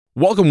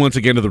Welcome once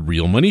again to the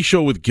Real Money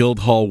Show with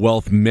Guildhall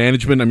Wealth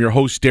Management. I'm your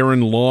host,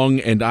 Darren Long,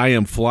 and I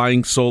am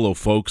flying solo,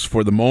 folks,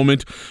 for the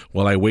moment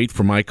while I wait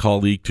for my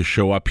colleague to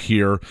show up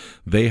here.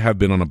 They have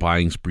been on a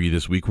buying spree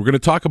this week. We're going to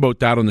talk about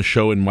that on the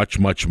show and much,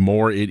 much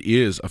more. It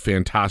is a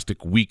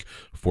fantastic week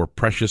for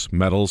precious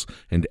metals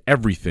and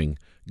everything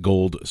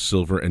gold,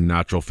 silver, and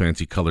natural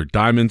fancy colored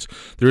diamonds.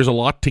 There's a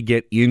lot to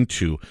get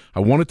into. I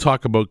want to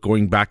talk about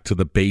going back to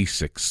the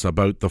basics,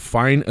 about the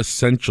fine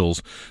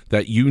essentials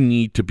that you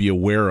need to be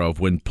aware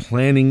of when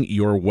planning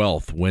your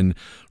wealth, when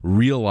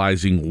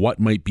realizing what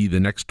might be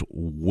the next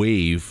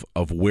wave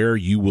of where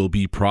you will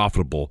be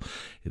profitable.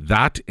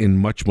 That and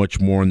much, much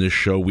more on this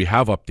show. We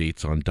have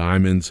updates on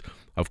diamonds.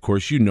 Of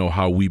course, you know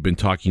how we've been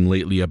talking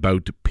lately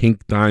about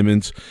pink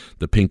diamonds.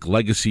 The Pink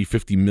Legacy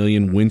 50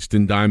 million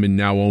Winston diamond,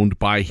 now owned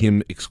by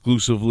him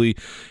exclusively,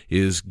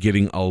 is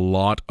getting a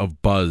lot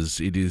of buzz.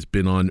 It has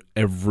been on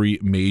every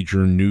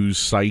major news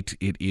site.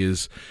 It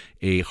is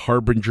a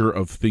harbinger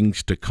of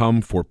things to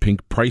come for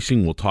pink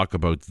pricing. We'll talk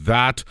about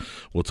that.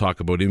 We'll talk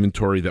about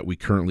inventory that we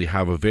currently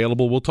have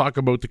available. We'll talk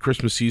about the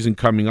Christmas season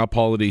coming up,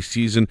 holiday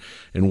season,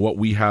 and what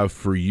we have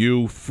for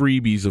you.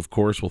 Freebies, of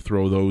course, we'll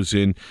throw those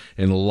in,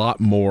 and a lot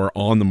more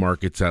on the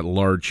markets at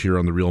large here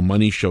on The Real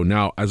Money Show.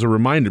 Now, as a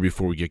reminder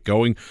before we get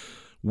going,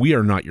 we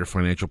are not your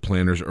financial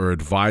planners or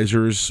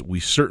advisors. We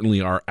certainly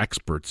are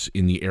experts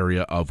in the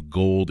area of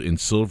gold and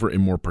silver,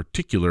 and more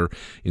particular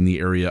in the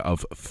area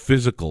of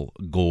physical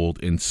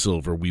gold and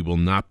silver. We will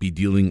not be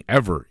dealing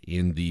ever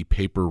in the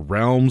paper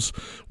realms.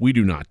 We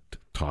do not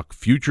talk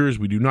futures.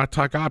 We do not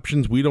talk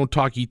options. We don't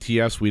talk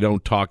ETFs. We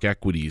don't talk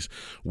equities.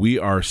 We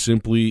are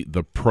simply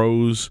the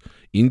pros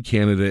in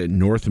Canada,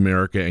 North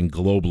America, and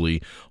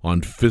globally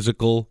on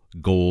physical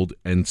gold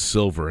and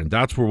silver. And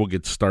that's where we'll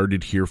get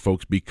started here,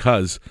 folks,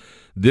 because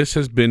this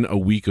has been a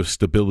week of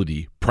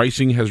stability.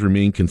 Pricing has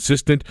remained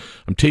consistent.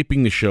 I'm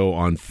taping the show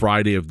on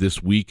Friday of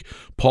this week.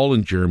 Paul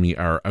and Jeremy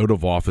are out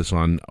of office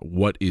on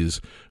what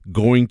is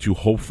going to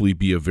hopefully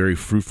be a very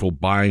fruitful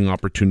buying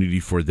opportunity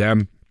for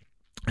them.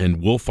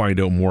 And we'll find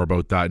out more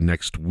about that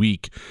next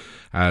week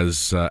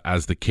as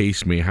the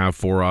case may have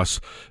for us.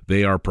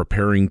 They are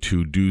preparing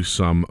to do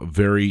some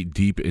very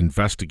deep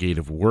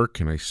investigative work,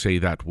 and I say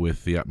that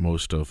with the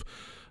utmost of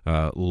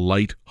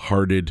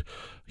light-hearted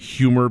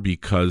humor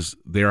because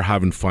they're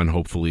having fun,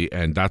 hopefully,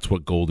 and that's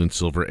what gold and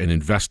silver and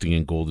investing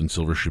in gold and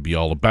silver should be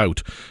all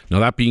about.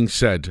 Now, that being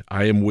said,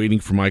 I am waiting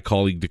for my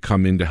colleague to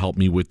come in to help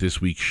me with this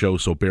week's show,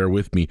 so bear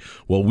with me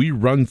while we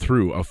run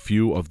through a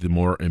few of the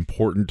more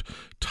important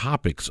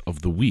topics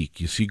of the week.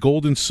 You see,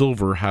 gold and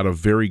silver had a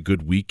very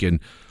good week,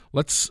 and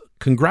let's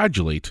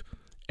congratulate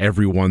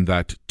everyone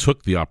that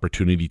took the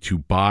opportunity to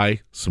buy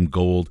some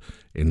gold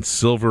and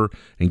silver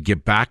and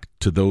get back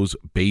to those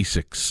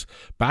basics,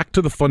 back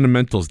to the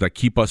fundamentals that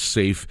keep us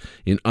safe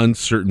in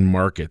uncertain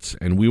markets.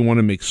 And we want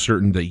to make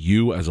certain that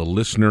you as a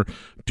listener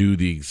do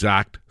the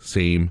exact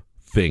same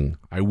thing.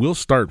 I will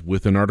start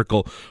with an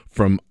article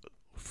from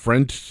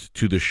friend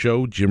to the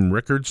show, Jim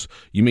Rickards.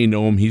 You may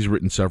know him. He's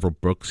written several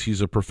books. He's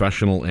a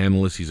professional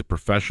analyst. He's a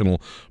professional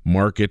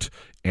market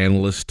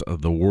analyst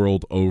the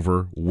world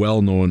over,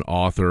 well-known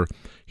author.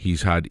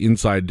 He's had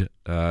inside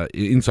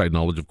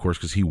knowledge, of course,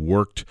 because he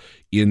worked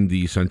in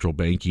the central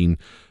banking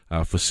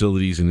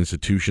facilities and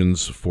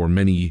institutions for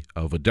many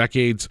of a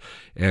decades.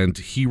 And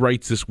he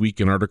writes this week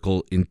an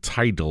article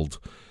entitled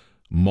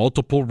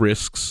 "Multiple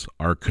Risks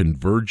Are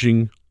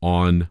Converging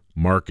on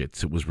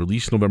Markets." It was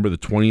released November the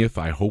 20th.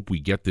 I hope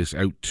we get this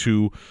out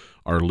to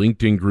our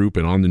LinkedIn group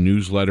and on the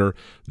newsletter.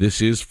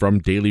 This is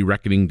from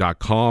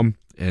dailyreckoning.com,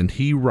 and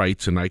he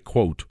writes, and I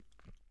quote,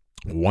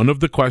 "One of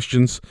the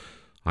questions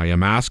I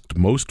am asked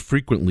most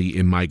frequently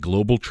in my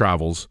global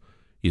travels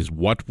is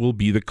what will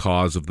be the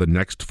cause of the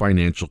next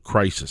financial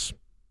crisis.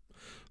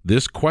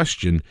 This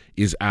question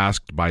is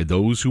asked by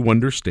those who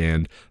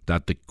understand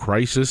that the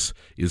crisis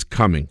is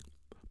coming,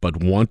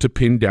 but want to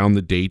pin down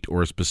the date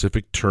or a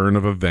specific turn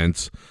of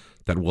events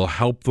that will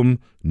help them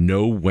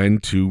know when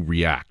to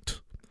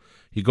react."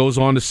 He goes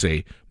on to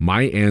say,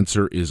 "My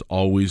answer is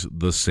always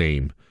the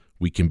same.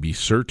 We can be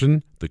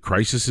certain the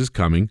crisis is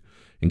coming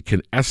and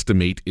can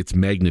estimate its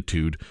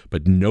magnitude,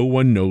 but no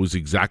one knows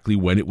exactly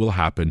when it will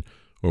happen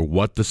or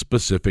what the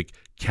specific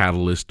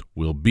catalyst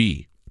will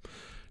be."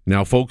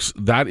 Now, folks,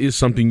 that is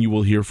something you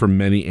will hear from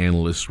many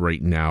analysts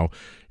right now.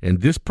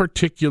 And this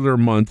particular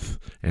month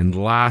and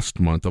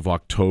last month of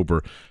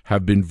October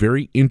have been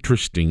very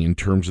interesting in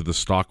terms of the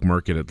stock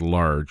market at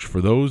large. For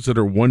those that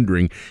are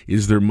wondering,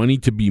 is there money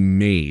to be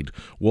made?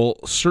 Well,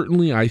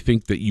 certainly I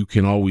think that you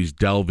can always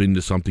delve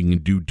into something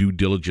and do due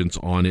diligence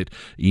on it,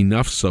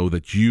 enough so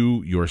that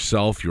you,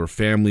 yourself, your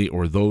family,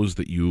 or those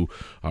that you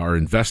are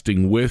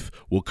investing with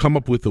will come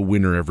up with a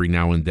winner every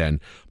now and then.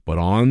 But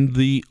on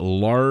the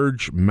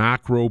large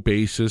macro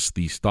basis,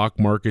 the stock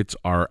markets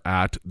are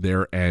at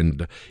their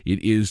end.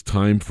 It is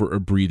time for a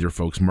breather,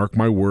 folks. Mark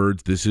my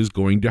words, this is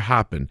going to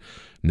happen.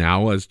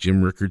 Now, as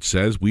Jim Rickards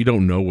says, we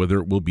don't know whether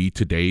it will be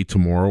today,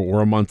 tomorrow,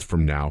 or a month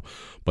from now,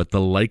 but the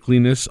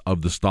likeliness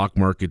of the stock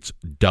markets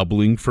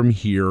doubling from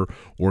here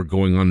or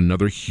going on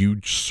another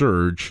huge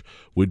surge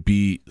would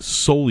be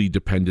solely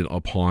dependent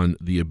upon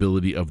the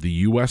ability of the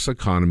U.S.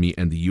 economy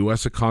and the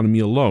U.S. economy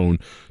alone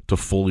to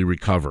fully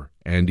recover.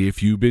 And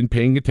if you've been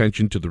paying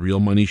attention to the Real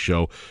Money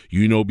Show,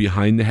 you know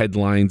behind the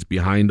headlines,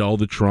 behind all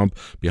the Trump,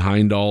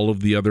 behind all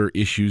of the other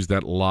issues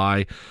that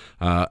lie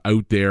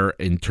out there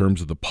in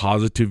terms of the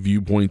positive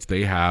viewpoints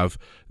they have,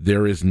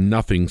 there is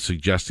nothing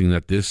suggesting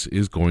that this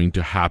is going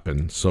to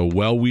happen. So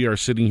while we are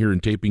sitting here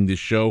and taping this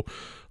show,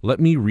 let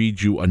me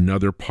read you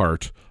another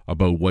part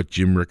about what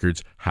Jim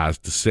Rickards has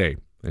to say.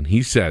 And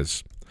he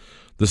says,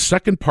 "The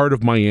second part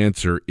of my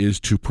answer is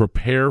to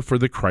prepare for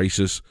the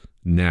crisis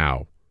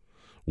now.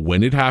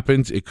 When it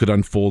happens, it could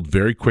unfold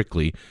very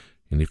quickly,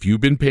 and if you've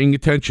been paying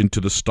attention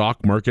to the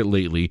stock market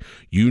lately,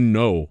 you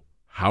know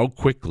how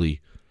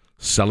quickly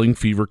selling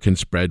fever can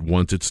spread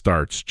once it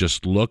starts.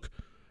 Just look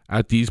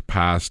at these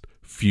past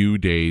few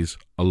days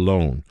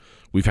alone.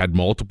 We've had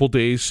multiple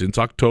days since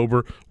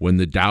October when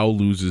the Dow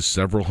loses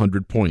several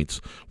hundred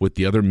points, with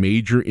the other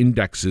major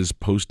indexes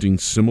posting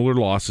similar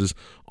losses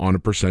on a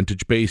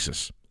percentage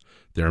basis.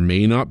 There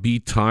may not be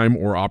time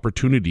or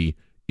opportunity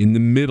in the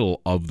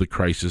middle of the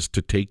crisis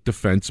to take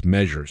defense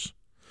measures.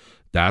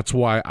 That's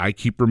why I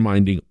keep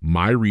reminding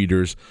my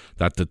readers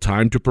that the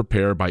time to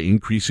prepare by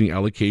increasing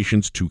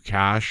allocations to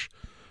cash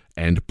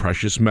and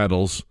precious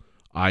metals,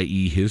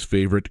 i.e. his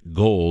favorite,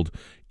 gold,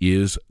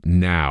 is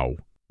now."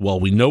 Well,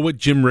 we know what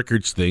Jim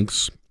Rickards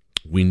thinks.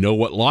 We know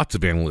what lots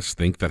of analysts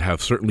think that have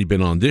certainly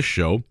been on this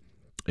show.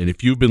 And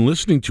if you've been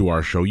listening to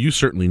our show, you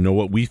certainly know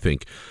what we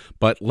think.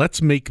 But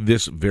let's make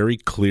this very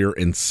clear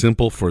and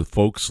simple for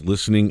folks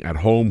listening at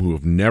home who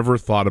have never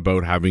thought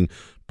about having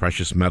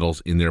precious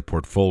metals in their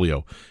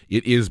portfolio.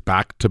 It is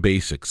back to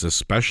basics,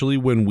 especially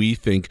when we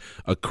think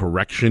a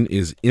correction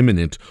is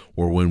imminent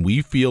or when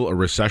we feel a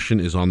recession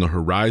is on the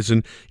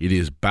horizon. It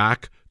is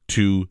back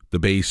to the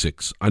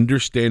basics,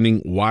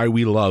 understanding why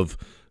we love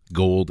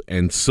gold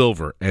and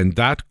silver. And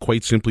that,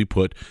 quite simply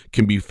put,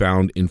 can be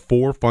found in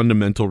 4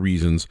 fundamental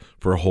reasons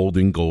for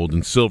holding gold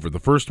and silver. The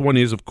first one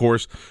is, of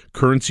course,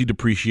 currency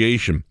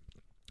depreciation.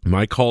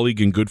 My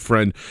colleague and good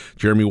friend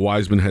Jeremy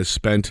Wiseman has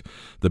spent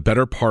the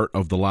better part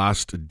of the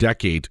last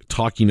decade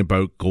talking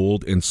about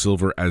gold and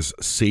silver as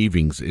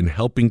savings and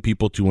helping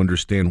people to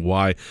understand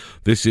why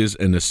this is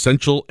an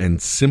essential and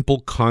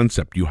simple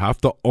concept. You have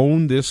to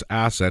own this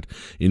asset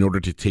in order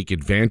to take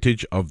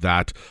advantage of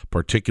that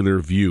particular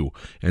view.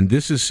 And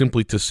this is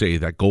simply to say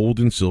that gold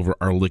and silver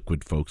are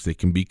liquid, folks. They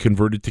can be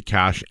converted to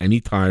cash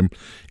anytime,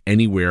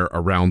 anywhere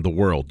around the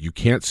world. You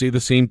can't say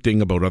the same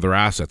thing about other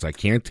assets. I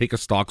can't take a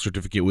stock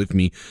certificate with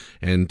me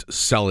and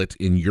sell it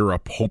in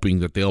Europe hoping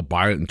that they'll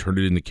buy it and turn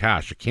it into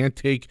cash. I can't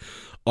take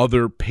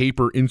other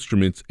paper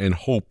instruments and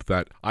hope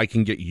that I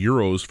can get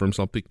euros from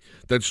something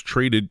that's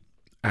traded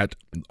at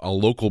a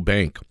local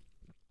bank.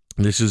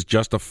 This is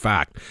just a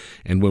fact.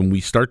 And when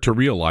we start to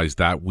realize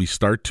that, we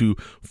start to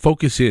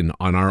focus in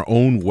on our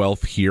own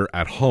wealth here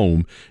at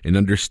home and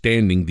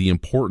understanding the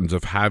importance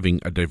of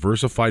having a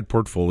diversified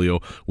portfolio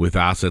with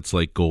assets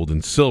like gold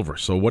and silver.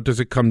 So what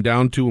does it come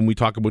down to when we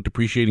talk about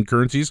depreciating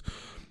currencies?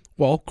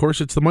 Well, of course,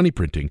 it's the money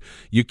printing.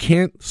 You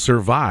can't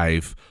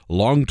survive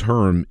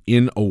long-term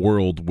in a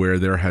world where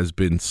there has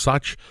been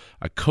such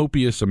a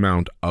copious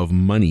amount of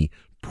money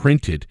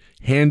printed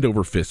hand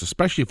over fist,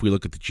 especially if we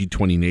look at the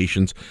G20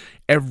 nations.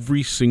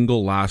 Every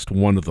single last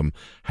one of them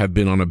have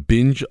been on a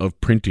binge of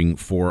printing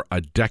for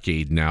a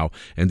decade now,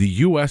 and the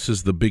U.S.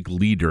 is the big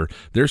leader.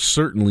 They're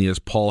certainly, as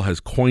Paul has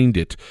coined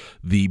it,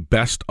 the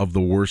best of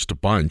the worst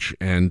bunch,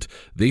 and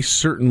they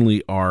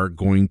certainly are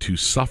going to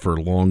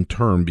suffer long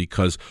term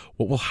because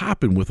what will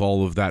happen with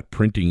all of that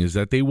printing is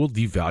that they will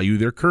devalue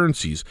their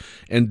currencies,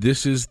 and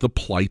this is the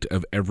plight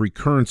of every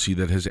currency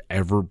that has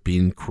ever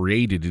been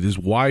created. It is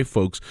why,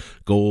 folks,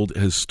 gold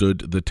has stood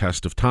the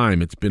test of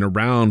time. It's been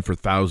around for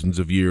thousands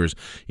of years.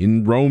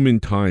 In Roman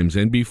times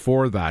and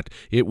before that,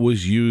 it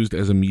was used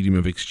as a medium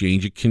of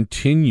exchange. It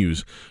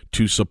continues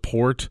to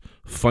support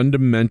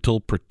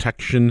fundamental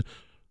protection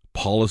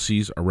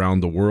policies around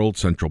the world.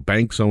 Central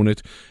banks own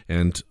it,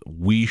 and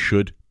we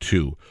should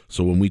too.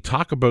 So when we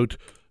talk about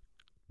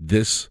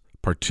this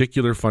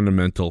particular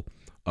fundamental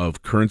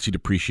of currency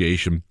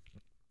depreciation,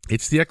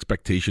 it's the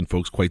expectation,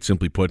 folks, quite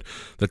simply put,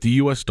 that the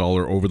U.S.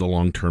 dollar over the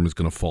long term is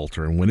going to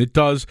falter. And when it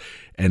does,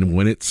 and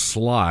when it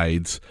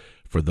slides,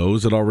 for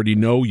those that already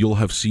know, you'll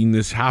have seen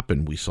this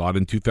happen. We saw it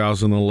in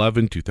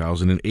 2011,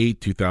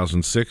 2008,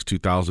 2006,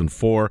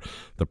 2004.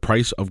 The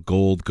price of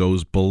gold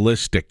goes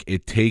ballistic.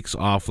 It takes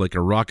off like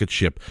a rocket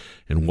ship.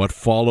 And what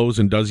follows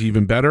and does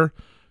even better?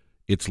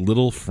 It's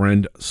little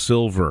friend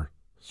silver.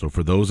 So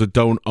for those that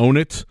don't own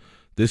it,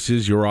 this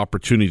is your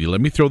opportunity.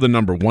 Let me throw the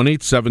number,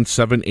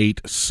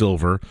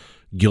 1-877-8-SILVER.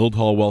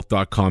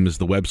 Guildhallwealth.com is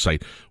the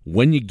website.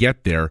 When you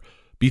get there,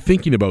 be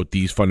thinking about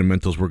these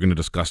fundamentals we're going to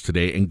discuss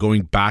today and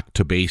going back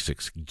to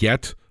basics.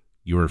 Get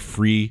your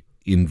free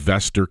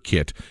investor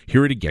kit.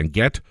 Hear it again.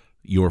 Get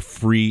your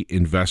free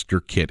investor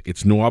kit.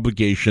 It's no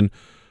obligation.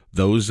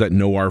 Those that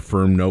know our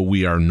firm know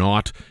we are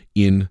not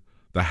in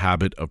the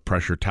habit of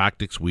pressure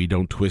tactics. We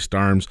don't twist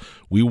arms.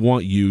 We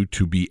want you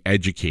to be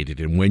educated.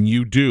 And when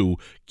you do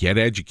get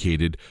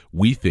educated,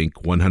 we think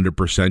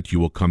 100% you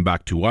will come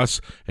back to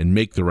us and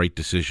make the right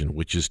decision,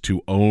 which is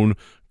to own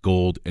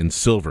gold and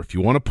silver. If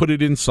you want to put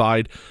it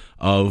inside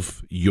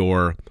of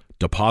your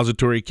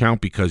depository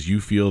account because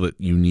you feel that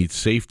you need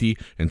safety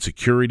and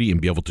security and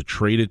be able to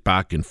trade it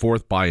back and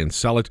forth, buy and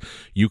sell it,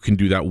 you can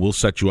do that. We'll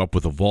set you up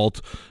with a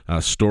vault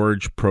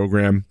storage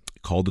program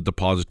called a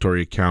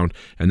depository account,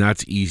 and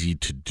that's easy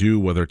to do,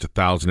 whether it's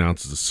 1,000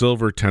 ounces of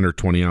silver, 10 or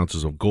 20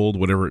 ounces of gold,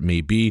 whatever it may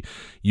be.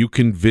 You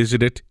can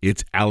visit it.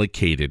 It's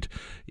allocated.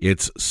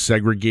 It's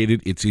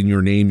segregated. It's in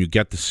your name. You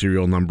get the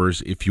serial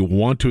numbers. If you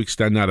want to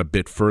extend that a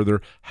bit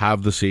further,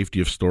 have the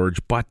safety of storage,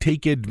 but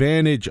take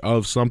advantage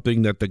of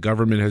something that the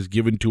government has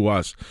given to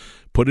us.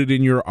 Put it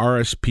in your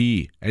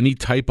RSP, any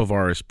type of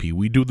RSP.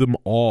 We do them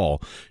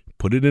all.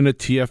 Put it in a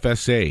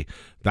TFSA.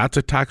 That's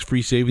a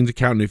tax-free savings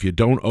account. And if you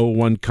don't owe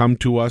one, come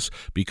to us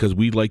because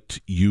we'd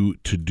like you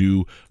to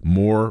do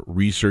more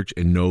research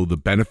and know the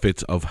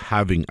benefits of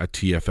having a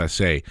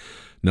TFSA.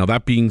 Now,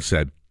 that being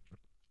said,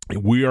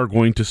 we are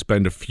going to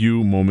spend a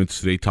few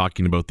moments today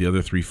talking about the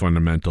other three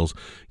fundamentals,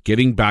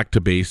 getting back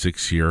to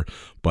basics here,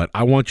 but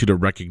I want you to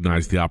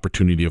recognize the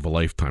opportunity of a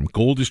lifetime.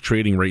 Gold is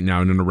trading right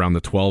now in and around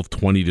the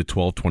 $12.20 to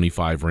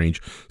 $12.25 range.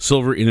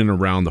 Silver in and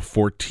around the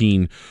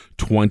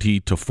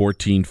 $14.20 to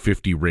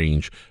 $14.50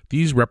 range.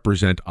 These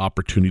represent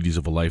opportunities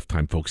of a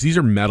lifetime, folks. These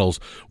are metals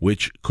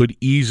which could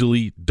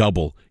easily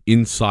double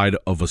inside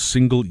of a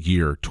single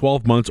year.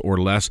 12 months or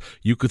less,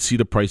 you could see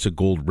the price of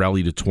gold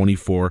rally to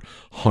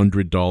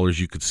 $2,400.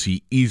 You could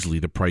see easily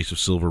the price of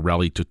silver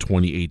rally to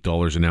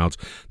 $28 an ounce.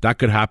 That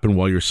could happen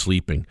while you're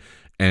sleeping.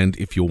 And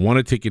if you want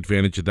to take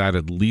advantage of that,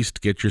 at least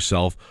get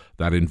yourself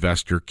that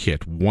investor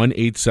kit.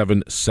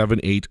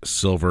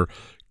 1-877-78-SILVER.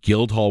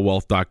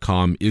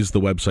 Guildhallwealth.com is the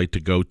website to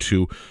go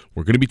to.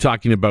 We're going to be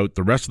talking about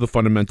the rest of the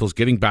fundamentals,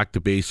 getting back to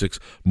basics,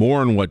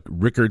 more on what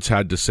Rickards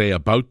had to say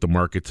about the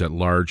markets at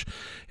large.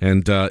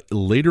 And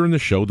later in the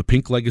show, the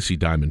Pink Legacy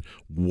Diamond.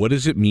 What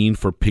does it mean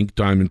for pink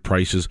diamond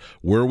prices?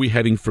 Where are we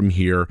heading from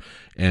here?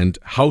 And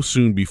how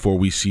soon before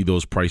we see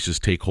those prices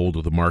take hold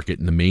of the market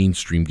and the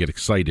mainstream get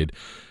excited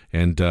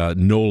and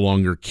no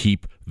longer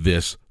keep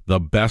this the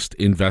best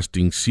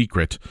investing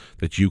secret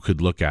that you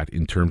could look at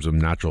in terms of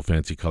natural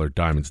fancy colored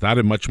diamonds. That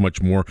and much,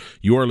 much more.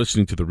 You are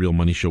listening to The Real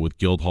Money Show with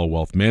Guildhall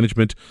Wealth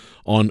Management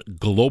on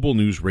Global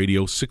News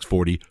Radio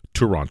 640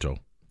 Toronto.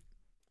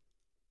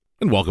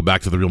 And welcome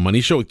back to The Real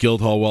Money Show with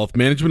Guildhall Wealth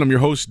Management. I'm your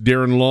host,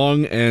 Darren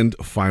Long, and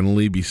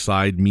finally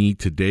beside me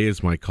today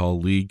is my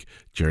colleague,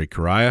 Jerry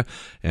Correia,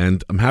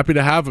 and I'm happy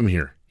to have him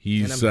here.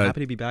 And I'm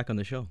happy to be back on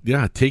the show.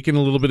 Yeah, taking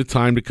a little bit of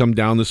time to come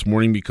down this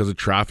morning because of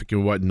traffic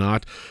and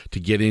whatnot to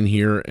get in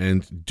here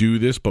and do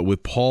this. But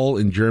with Paul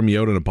and Jeremy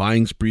out on a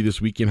buying spree this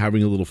weekend,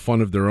 having a little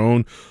fun of their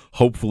own,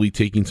 hopefully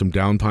taking some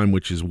downtime,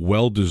 which is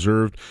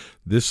well-deserved,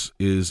 this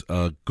is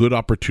a good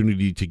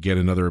opportunity to get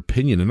another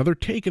opinion, another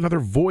take,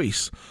 another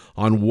voice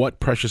on what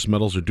precious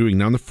metals are doing.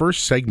 Now, in the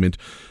first segment,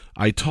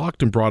 I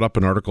talked and brought up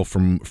an article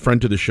from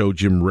friend to the show,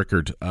 Jim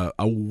Rickard,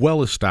 a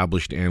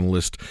well-established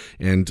analyst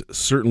and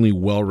certainly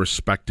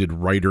well-respected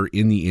writer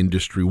in the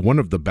industry, one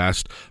of the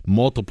best,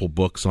 multiple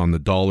books on the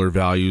dollar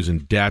values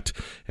and debt,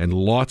 and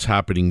lots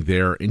happening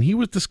there. And he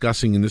was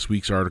discussing in this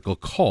week's article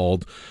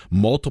called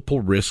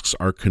Multiple Risks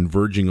Are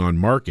Converging on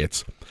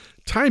Markets,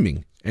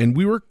 Timing. And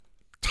we were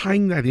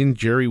tying that in,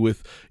 Jerry,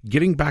 with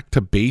getting back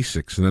to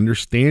basics and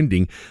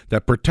understanding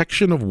that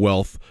protection of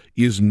wealth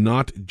is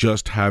not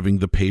just having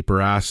the paper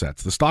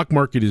assets. The stock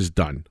market is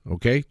done,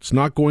 okay? It's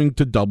not going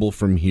to double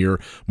from here.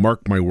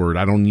 Mark my word.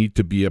 I don't need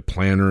to be a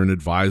planner, an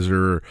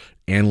advisor, or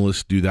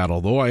analyst do that.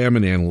 Although I am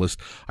an analyst,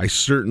 I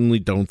certainly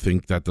don't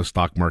think that the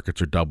stock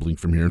markets are doubling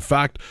from here. In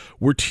fact,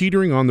 we're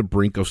teetering on the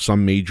brink of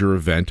some major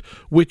event,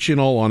 which in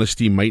all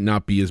honesty might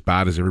not be as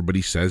bad as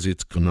everybody says.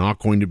 It's not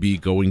going to be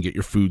go and get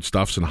your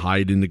foodstuffs and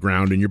hide in the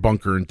ground in your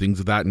bunker and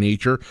things of that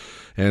nature.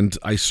 And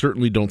I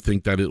certainly don't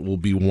think that it will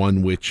be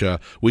one which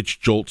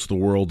jolts the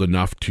world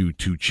enough to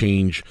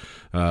change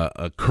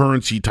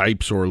currency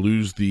types or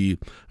lose the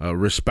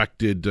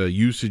respected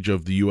usage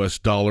of the U.S.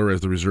 dollar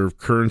as the reserve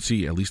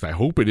currency. At least I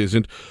hope it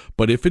isn't.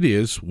 But if it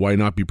is, why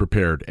not be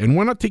prepared? And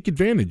why not take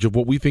advantage of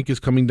what we think is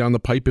coming down the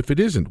pipe if it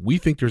isn't? We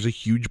think there's a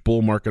huge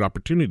bull market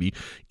opportunity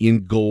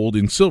in gold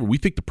and silver. We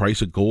think the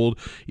price of gold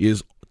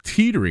is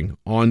teetering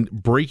on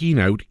breaking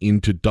out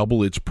into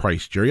double its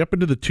price, Jerry, up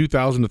into the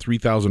 $2,000 to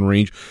 $3,000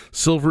 range.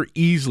 Silver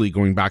easily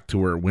going back to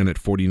where it went at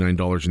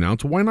 $49 an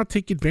ounce. Why not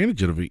take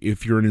advantage of it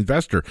if you're an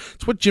investor?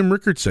 It's what Jim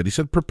Rickard said. He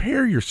said,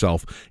 prepare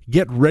yourself,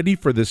 get ready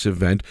for this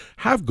event,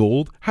 have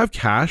gold, have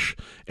cash,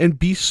 and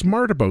be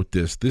smart about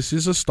this. This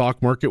is a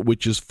stock market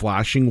which is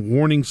flashing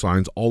warning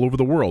signs all over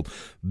the world.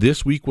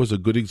 This week was a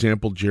good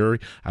example, Jerry.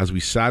 As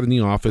we sat in the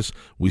office,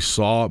 we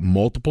saw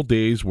multiple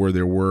days where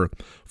there were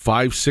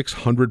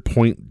 500-600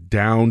 point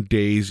down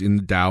days in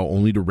the Dow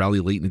only to rally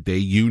late in the day.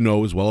 You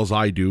know as well as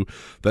I do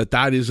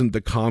that isn't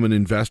the common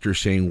investor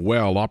saying,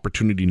 well,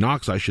 opportunity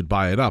knocks, I should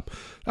buy it up.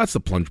 That's the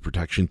plunge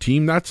protection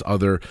team. That's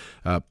other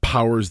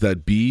powers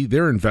that be.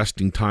 They're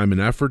investing time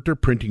and effort. They're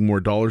printing more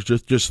dollars,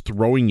 just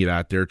throwing it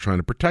out there, trying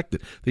to protect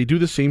it. They do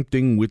the same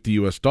thing with the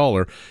U.S.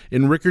 dollar.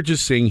 And Rickards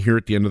is saying here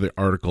at the end of the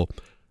article,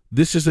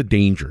 this is a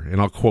danger,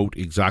 and I'll quote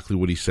exactly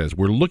what he says.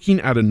 We're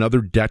looking at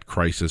another debt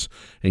crisis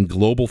and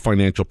global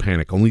financial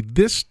panic. Only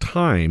this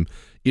time,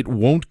 it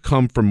won't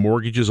come from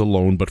mortgages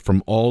alone, but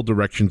from all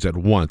directions at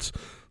once.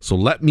 So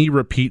let me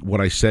repeat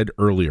what I said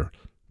earlier.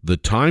 The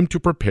time to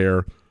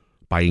prepare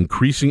by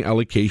increasing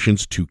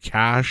allocations to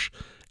cash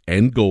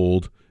and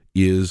gold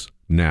is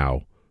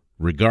now.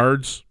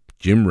 Regards,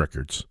 Jim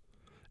Rickards.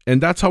 And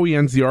that's how he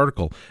ends the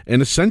article.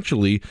 And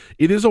essentially,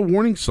 it is a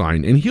warning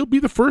sign, and he'll be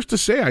the first to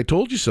say, I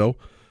told you so.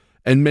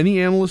 And many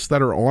analysts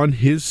that are on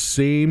his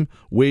same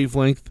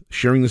wavelength,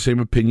 sharing the same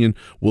opinion,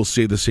 will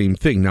say the same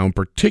thing. Now, in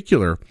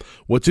particular,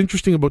 what's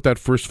interesting about that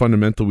first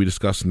fundamental we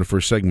discussed in the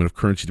first segment of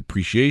currency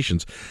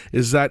depreciations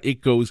is that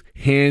it goes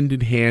hand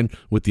in hand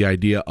with the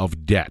idea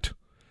of debt.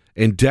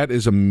 And debt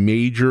is a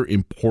major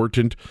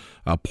important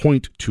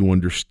point to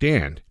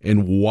understand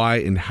and why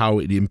and how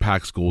it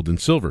impacts gold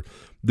and silver.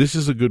 This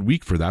is a good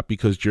week for that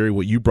because, Jerry,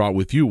 what you brought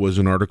with you was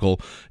an article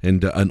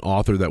and an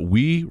author that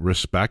we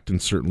respect and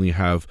certainly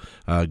have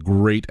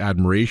great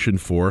admiration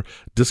for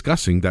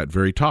discussing that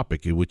very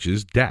topic, which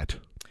is debt.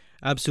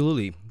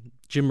 Absolutely.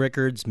 Jim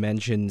Rickards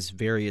mentions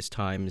various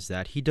times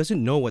that he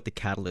doesn't know what the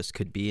catalyst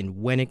could be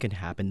and when it can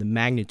happen, the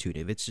magnitude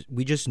of it.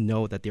 We just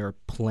know that there are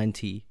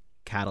plenty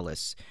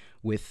catalysts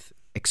with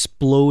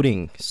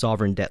exploding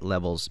sovereign debt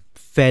levels,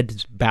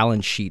 Fed's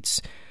balance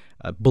sheets,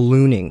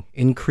 ballooning,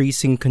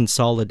 increasing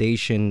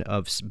consolidation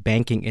of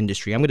banking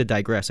industry. I'm going to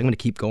digress. I'm going to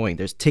keep going.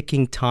 There's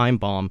ticking time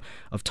bomb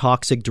of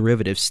toxic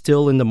derivatives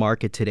still in the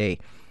market today.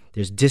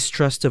 There's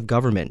distrust of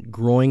government,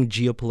 growing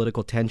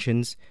geopolitical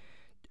tensions,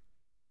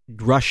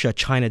 Russia,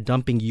 China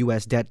dumping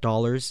U.S. debt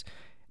dollars.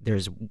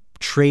 There's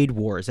trade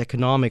wars,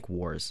 economic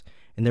wars,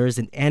 and there is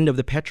an end of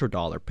the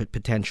petrodollar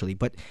potentially.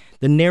 But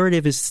the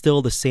narrative is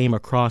still the same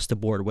across the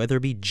board, whether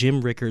it be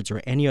Jim Rickards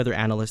or any other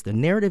analyst. The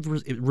narrative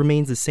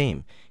remains the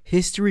same.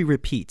 History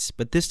repeats,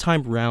 but this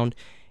time around,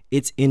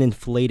 it's in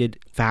inflated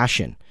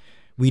fashion.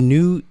 We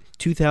knew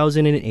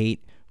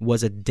 2008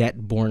 was a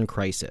debt-borne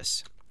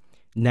crisis.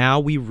 Now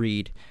we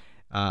read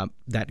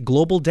that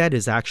global debt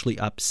is actually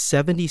up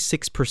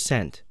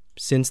 76%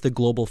 since the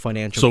global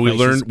financial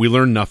crisis. So we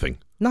learned nothing.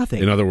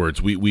 Nothing. In other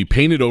words, we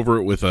painted over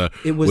it with a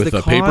paper brush. It was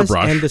the cause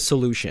and the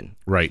solution.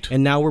 Right.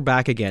 And now we're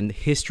back again.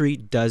 History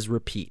does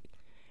repeat.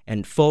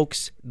 And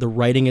folks, the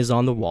writing is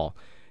on the wall.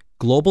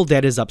 Global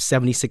debt is up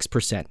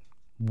 76%.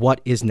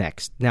 What is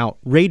next? Now,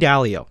 Ray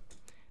Dalio,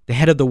 the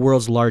head of the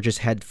world's largest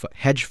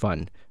hedge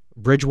fund,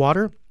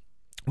 Bridgewater,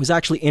 was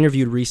actually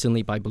interviewed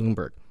recently by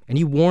Bloomberg. And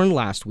he warned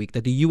last week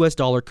that the U.S.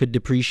 dollar could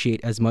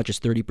depreciate as much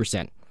as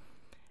 30%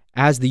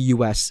 as the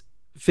U.S.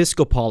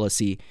 fiscal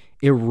policy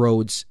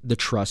erodes the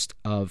trust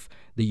of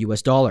the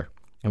U.S. dollar.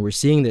 And we're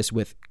seeing this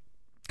with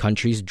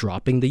countries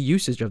dropping the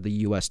usage of the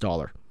U.S.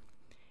 dollar.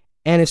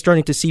 And it's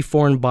starting to see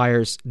foreign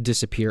buyers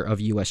disappear of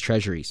U.S.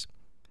 treasuries.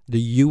 The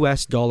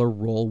U.S. dollar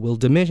role will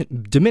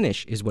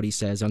diminish, is what he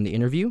says on the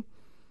interview.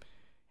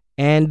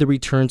 And the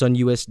returns on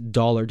U.S.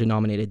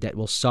 dollar-denominated debt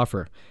will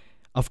suffer.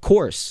 Of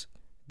course,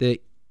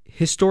 the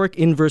historic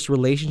inverse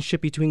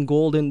relationship between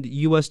gold and the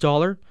U.S.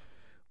 dollar,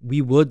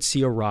 we would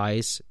see a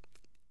rise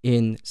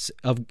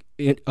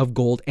of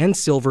gold and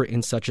silver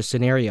in such a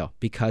scenario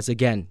because,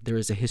 again, there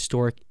is a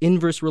historic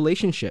inverse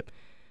relationship.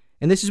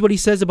 And this is what he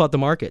says about the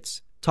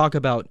markets. Talk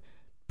about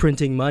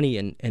printing money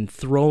and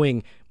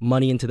throwing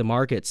money into the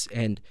markets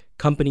and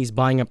companies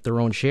buying up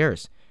their own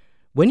shares.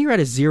 When you're at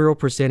a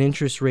 0%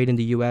 interest rate in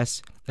the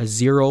U.S., a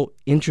 0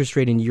 interest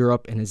rate in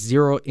Europe, and a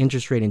 0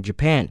 interest rate in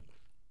Japan,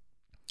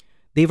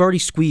 they've already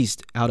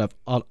squeezed out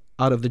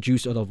of the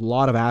juice out of a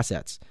lot of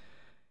assets.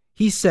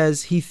 He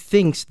says he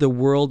thinks the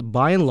world,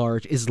 by and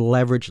large, is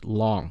leveraged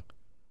long,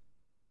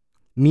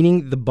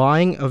 meaning the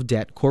buying of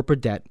debt,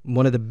 corporate debt,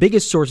 one of the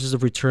biggest sources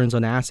of returns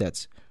on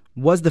assets,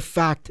 was the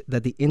fact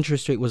that the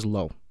interest rate was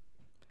low.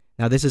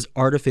 Now, this is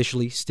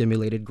artificially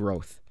stimulated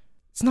growth.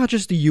 It's not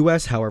just the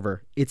U.S.,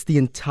 however. It's the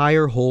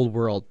entire whole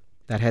world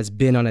that has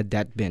been on a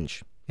debt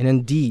binge. And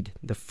indeed,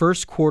 the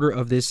first quarter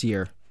of this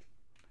year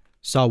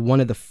saw one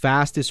of the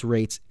fastest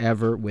rates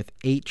ever with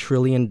 $8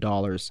 trillion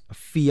of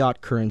fiat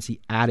currency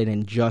added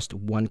in just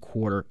one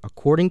quarter,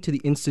 according to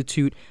the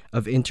Institute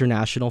of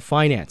International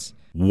Finance.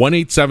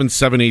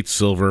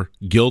 1-877-8-SILVER,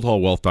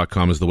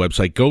 guildhallwealth.com is the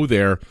website. Go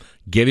there,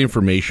 get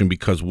information,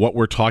 because what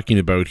we're talking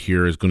about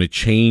here is going to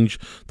change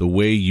the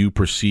way you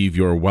perceive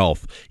your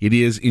wealth. It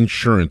is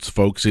insurance,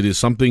 folks. It is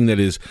something that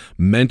is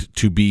meant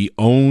to be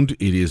owned.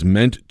 It is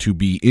meant to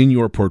be in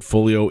your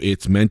portfolio.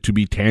 It's meant to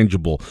be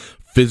tangible.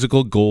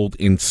 physical gold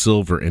and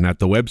silver. And at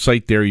the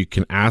website there, you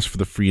can ask for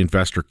the free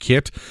investor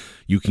kit.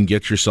 You can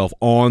get yourself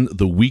on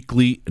the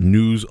weekly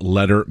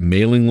newsletter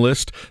mailing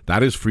list.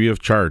 That is free of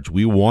charge.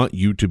 We want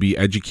you to be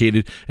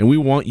educated, and we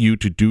want you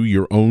to do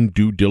your own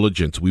due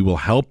diligence. We will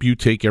help you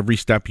take every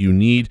step you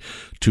need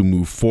to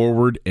move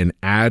forward and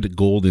add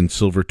gold and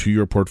silver to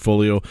your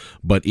portfolio,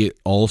 but it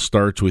all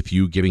starts with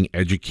you getting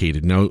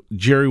educated. Now,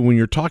 Jerry, when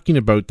you're talking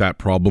about that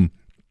problem,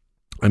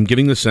 I'm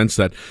getting the sense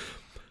that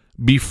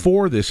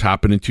before this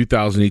happened in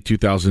 2008,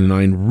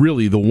 2009,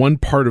 really the one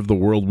part of the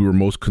world we were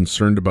most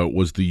concerned about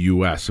was the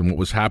U.S. and what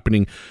was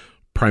happening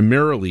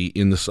primarily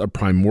in the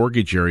subprime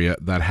mortgage area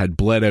that had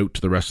bled out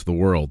to the rest of the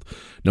world.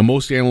 Now,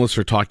 most analysts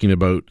are talking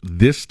about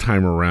this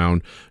time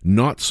around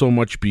not so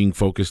much being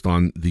focused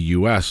on the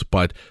U.S.,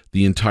 but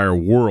the entire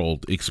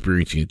world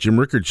experiencing it. Jim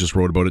Rickards just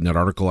wrote about it in that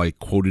article I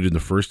quoted in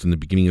the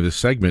beginning of this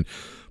segment,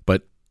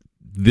 but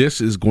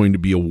this is going to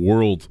be a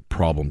world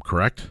problem,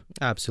 correct?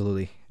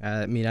 Absolutely.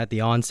 I mean, at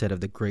the onset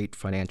of the great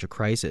financial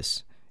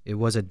crisis, it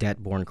was a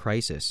debt-borne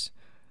crisis.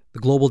 The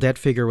global debt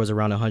figure was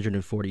around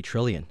 140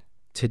 trillion.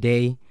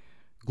 Today,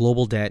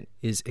 global debt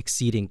is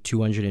exceeding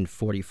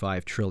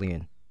 245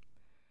 trillion.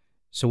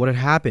 So what had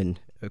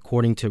happened,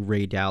 according to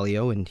Ray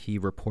Dalio, and he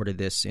reported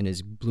this in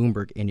his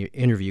Bloomberg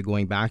interview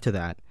going back to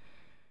that,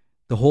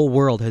 the whole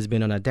world has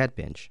been on a debt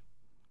binge.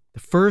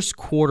 The first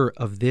quarter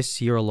of this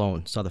year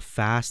alone saw the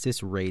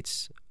fastest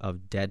rates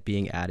of debt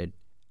being added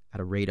at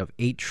a rate of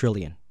 8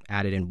 trillion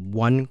added in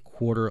 1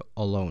 quarter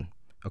alone,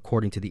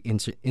 according to the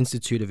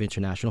Institute of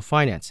International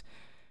Finance.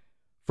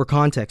 For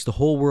context, the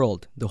whole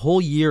world, the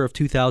whole year of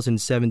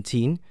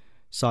 2017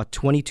 saw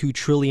 $22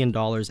 trillion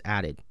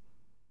added.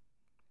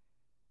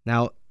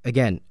 Now,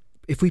 again,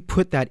 if we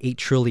put that 8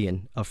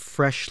 trillion of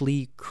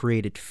freshly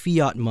created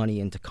fiat money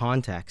into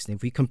context, and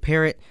if we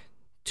compare it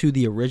to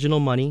the original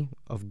money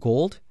of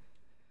gold,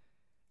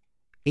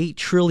 8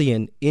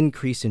 trillion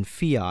increase in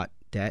fiat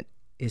debt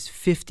is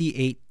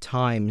 58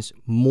 times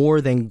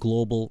more than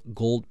global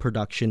gold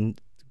production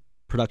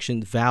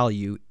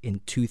value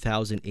in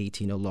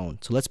 2018 alone.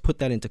 So let's put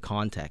that into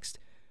context.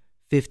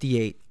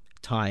 58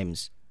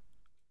 times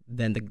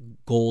than the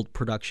gold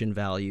production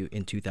value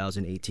in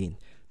 2018.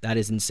 That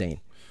is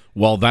insane.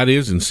 Well, that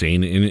is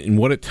insane, and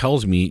what it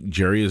tells me,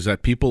 Jerry, is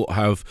that people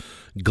have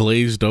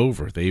glazed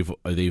over.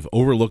 They've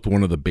overlooked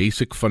one of the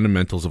basic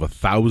fundamentals of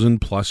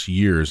 1,000+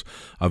 years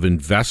of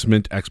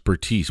investment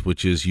expertise,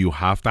 which is you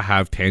have to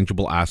have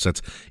tangible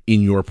assets in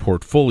your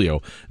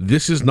portfolio.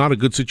 This is not a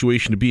good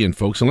situation to be in,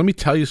 folks. And let me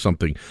tell you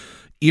something.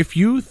 If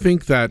you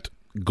think that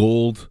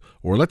gold,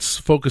 or let's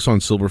focus on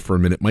silver for a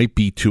minute, might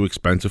be too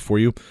expensive for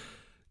you,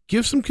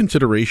 give some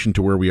consideration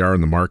to where we are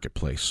in the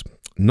marketplace.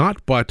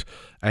 Not but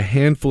a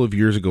handful of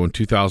years ago in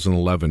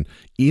 2011,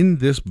 in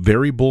this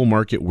very bull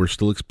market we're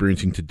still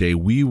experiencing today,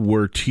 we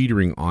were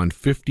teetering on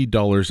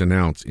 $50 an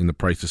ounce in the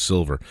price of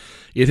silver.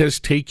 It has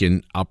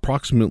taken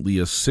approximately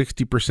a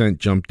 60%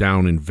 jump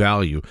down in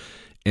value,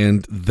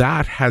 and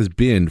that has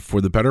been, for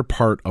the better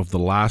part of the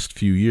last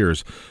few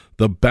years,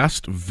 the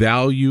best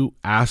value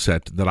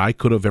asset that I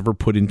could have ever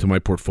put into my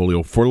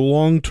portfolio for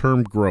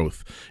long-term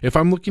growth. If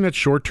I'm looking at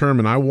short-term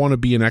and I want to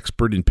be an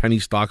expert in penny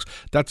stocks,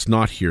 that's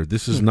not here.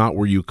 This is not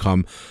where you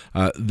come.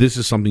 This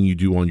is something you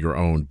do on your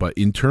own. But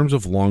in terms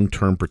of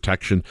long-term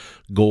protection,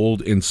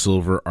 gold and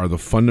silver are the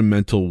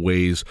fundamental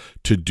ways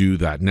to do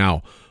that.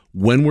 Now,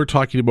 when we're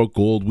talking about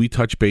gold, we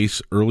touch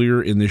base earlier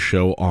in this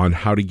show on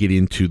how to get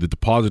into the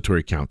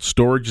depository account.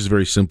 Storage is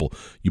very simple.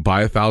 You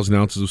buy 1,000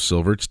 ounces of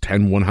silver. It's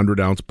 10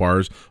 100-ounce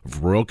bars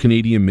of Royal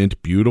Canadian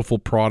Mint. Beautiful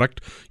product.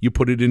 You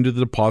put it into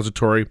the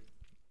depository.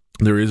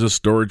 There is a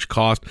storage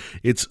cost.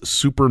 It's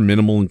super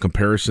minimal in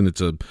comparison.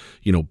 It's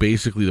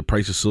basically the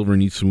price of silver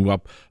needs to move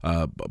up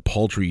a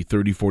paltry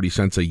 30, 40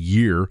 cents a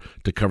year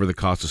to cover the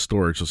cost of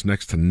storage. So it's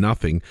next to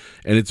nothing.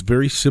 And it's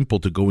very simple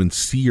to go and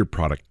see your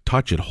product,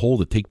 touch it,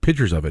 hold it, take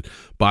pictures of it.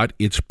 But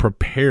it's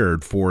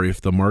prepared for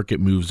if the market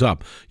moves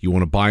up. You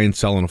want to buy and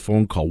sell on a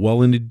phone call.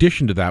 Well, in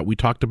addition to that, we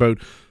talked about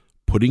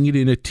putting it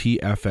in a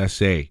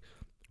TFSA.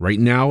 Right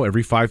now,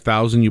 every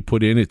 5,000 you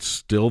put in, it's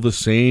still the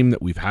same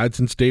that we've had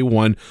since day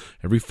one.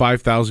 Every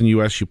 5,000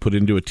 US you put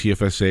into a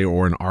TFSA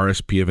or an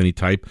RSP of any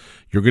type,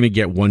 you're going to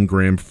get 1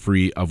 gram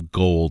free of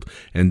gold.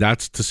 And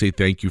that's to say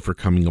thank you for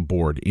coming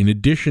aboard. In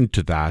addition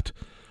to that,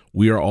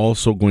 we are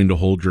also going to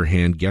hold your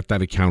hand, get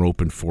that account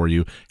open for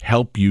you,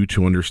 help you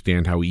to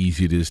understand how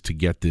easy it is to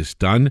get this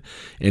done.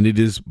 And it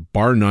is,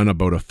 bar none,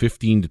 about a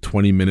 15 to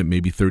 20 minute,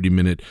 maybe 30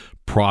 minute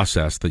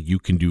process that you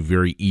can do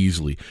very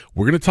easily.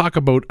 We're going to talk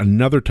about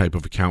another type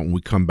of account when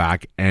we come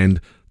back, and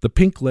the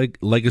Pink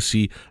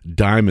Legacy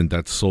Diamond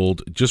that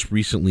sold just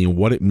recently and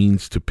what it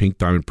means to pink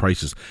diamond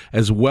prices,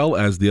 as well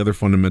as the other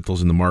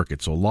fundamentals in the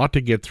market. So a lot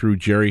to get through,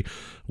 Jerry.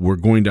 We're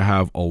going to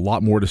have a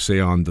lot more to say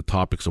on the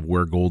topics of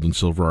where gold and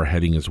silver are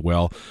heading as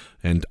well.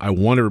 And I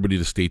want everybody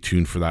to stay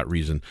tuned for that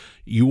reason.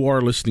 You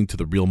are listening to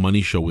The Real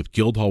Money Show with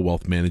Guildhall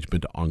Wealth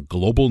Management on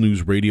Global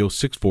News Radio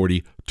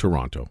 640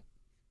 Toronto.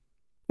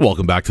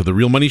 Welcome back to The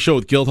Real Money Show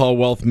with Guildhall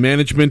Wealth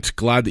Management.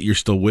 Glad that you're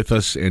still with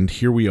us. And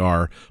here we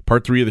are,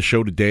 part 3 of the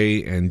show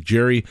today. And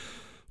Jerry,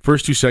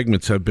 First two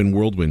segments have been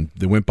whirlwind.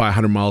 They went by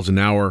 100 miles an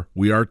hour.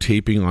 We are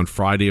taping on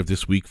Friday of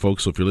this week,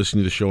 folks. So if you're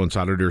listening to the show on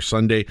Saturday or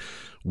Sunday,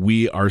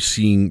 we are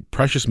seeing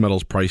precious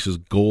metals prices,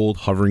 gold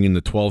hovering in the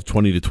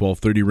 1220 to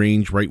 1230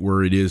 range, right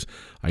where it is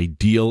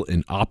ideal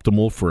and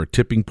optimal for a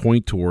tipping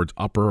point towards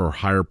upper or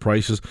higher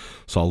prices.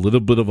 Saw a little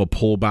bit of a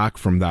pullback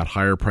from that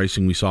higher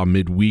pricing we saw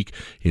midweek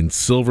in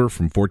silver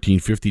from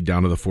 1450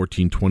 down to the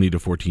 1420 to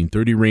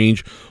 1430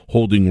 range,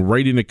 holding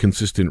right in a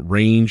consistent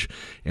range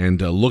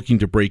and looking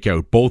to break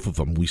out both of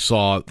them. We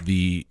saw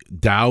the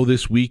Dow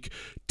this week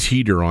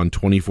teeter on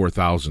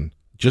 24,000.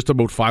 Just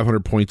about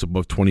 500 points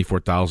above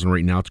 24,000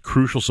 right now. It's a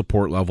crucial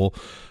support level.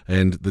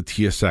 And the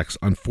TSX,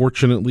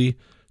 unfortunately,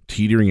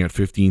 teetering at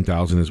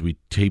 15,000 as we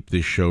tape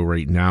this show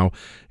right now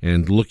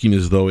and looking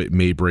as though it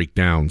may break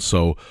down.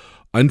 So,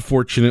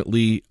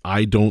 unfortunately,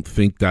 I don't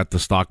think that the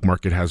stock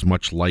market has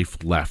much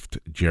life left,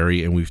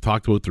 Jerry, and we've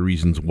talked about the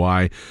reasons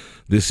why.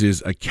 This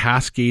is a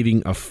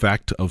cascading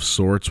effect of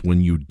sorts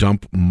when you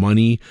dump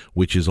money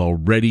which is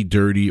already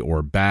dirty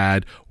or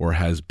bad or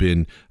has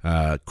been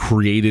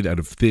created out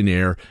of thin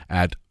air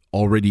at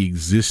already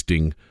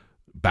existing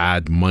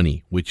bad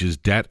money, which is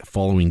debt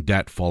following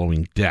debt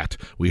following debt.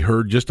 We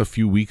heard just a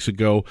few weeks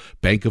ago,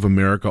 Bank of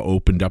America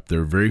opened up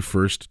their very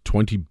first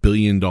 $20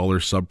 billion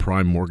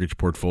subprime mortgage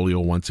portfolio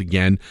once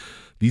again.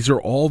 These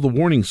are all the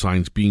warning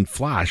signs being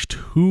flashed.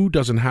 Who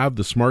doesn't have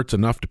the smarts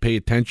enough to pay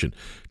attention?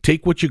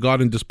 Take what you got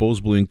in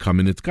disposable income,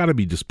 and it's got to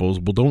be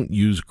disposable. Don't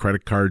use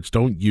credit cards.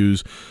 Don't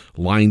use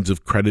lines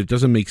of credit. It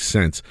doesn't make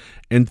sense.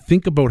 And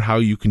think about how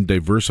you can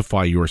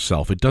diversify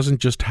yourself. It doesn't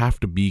just have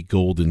to be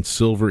gold and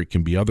silver. It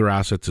can be other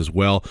assets as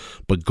well.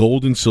 But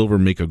gold and silver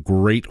make a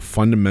great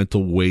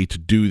fundamental way to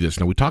do this.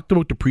 Now, we talked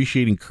about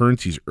depreciating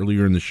currencies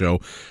earlier in the show.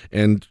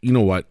 And you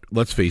know what?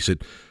 Let's face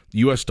it. The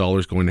U.S. dollar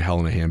is going to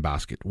hell in a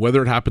handbasket.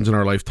 Whether it happens in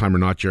our lifetime or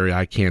not, Jerry,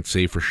 I can't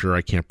say for sure.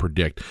 I can't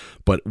predict.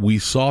 But we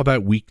saw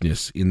that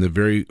weakness in the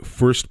very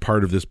first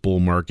part of this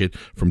bull market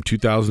from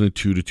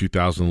 2002 to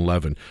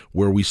 2011,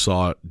 where we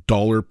saw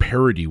dollar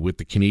parity with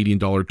the Canadian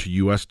dollar to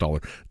U.S.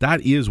 dollar. That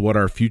is what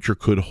our future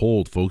could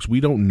hold, folks. We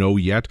don't know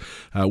yet.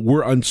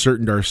 We're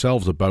uncertain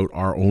ourselves about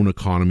our own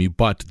economy,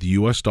 but the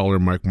U.S. dollar,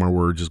 mark my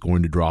words, is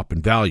going to drop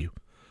in value.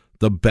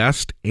 The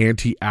best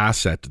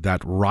anti-asset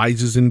that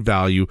rises in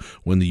value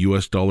when the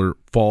U.S. dollar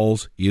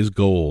falls is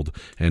gold.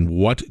 And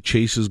what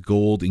chases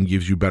gold and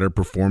gives you better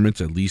performance,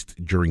 at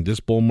least during this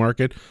bull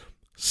market?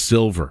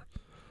 Silver.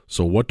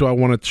 So what do I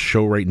want to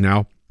show right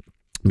now?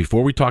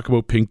 Before we talk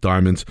about pink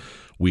diamonds,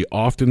 we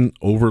often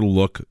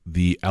overlook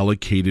the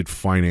allocated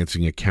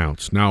financing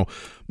accounts. Now,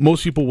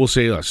 most people will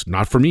say, that's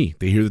not for me.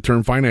 They hear the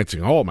term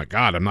financing. Oh my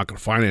God, I'm not going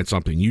to finance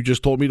something. You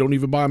just told me don't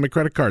even buy my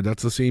credit card.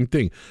 That's the same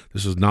thing.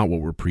 This is not what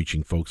we're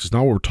preaching, folks. It's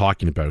not what we're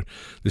talking about.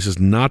 This is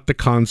not the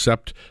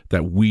concept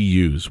that we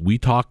use. We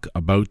talk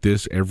about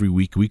this every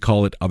week. We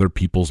call it other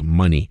people's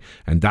money.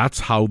 And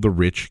that's how the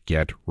rich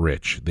get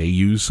rich. They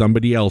use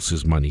somebody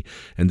else's money.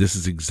 And this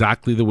is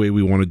exactly the way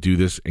we want to do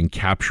this in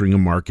capturing a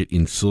market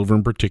in silver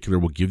in particular.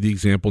 We'll give the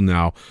example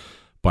now.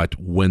 But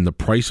when the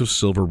price of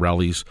silver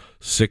rallies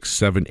 $6,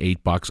 $7,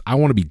 $8, I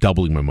want to be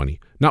doubling my money,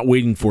 not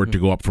waiting for it to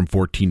go up from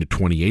 14 to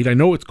 28. I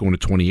know it's going to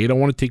 28. I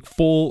want to take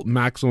full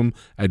maximum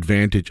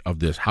advantage of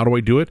this. How do I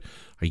do it?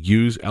 I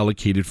use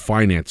allocated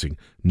financing,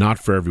 not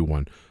for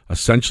everyone.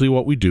 Essentially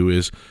what we do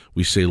is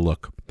we say,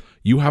 look,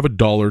 you have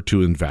 $1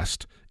 to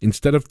invest.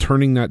 Instead of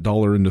turning that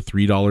dollar into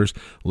 $3,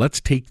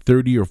 let's take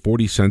 30 or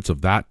 40 cents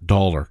of that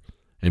dollar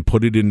and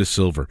put it into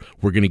silver.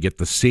 We're going to get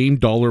the same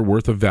dollar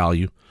worth of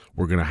value.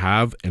 We're going to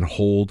have and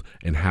hold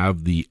and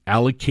have the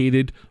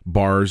allocated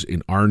bars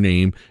in our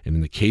name. And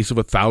in the case of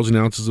 1,000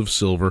 ounces of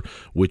silver,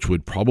 which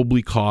would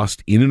probably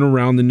cost in and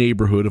around the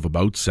neighborhood of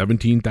about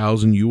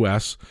 17,000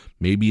 US,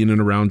 maybe in and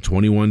around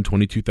 21,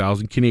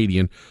 22,000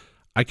 Canadian,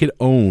 I could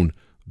own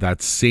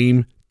that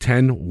same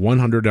 10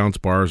 100-ounce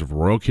bars of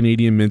Royal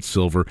Canadian Mint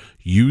silver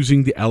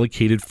using the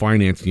allocated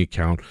financing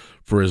account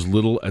for as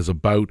little as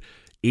about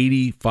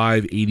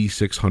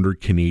 8,600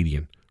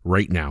 Canadian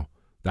right now.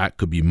 That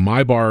could be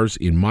my bars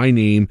in my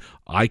name.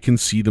 I can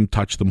see them,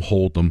 touch them,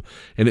 hold them.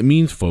 And it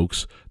means,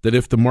 folks, that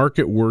if the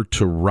market were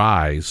to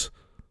rise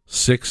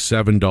 $6,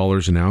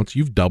 $7 an ounce,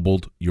 you've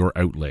doubled your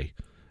outlay.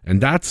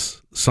 And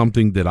that's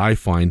something that I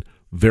find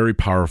very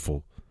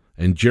powerful.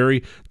 And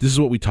Jerry, this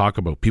is what we talk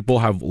about. People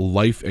have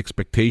life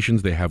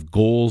expectations. They have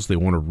goals. They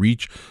want to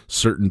reach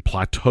certain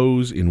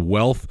plateaus in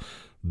wealth.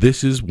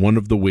 This is one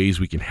of the ways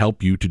we can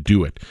help you to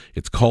do it.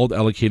 It's called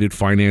allocated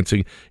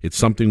financing. It's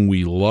something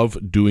we love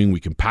doing.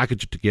 We can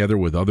package it together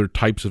with other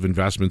types of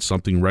investments,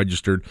 something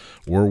registered,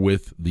 or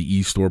with the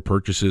e-store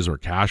purchases or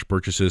cash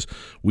purchases.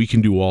 We can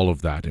do all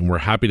of that, and we're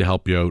happy to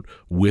help you out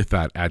with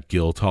that at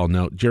Guildhall.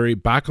 Now, Jerry,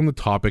 back on the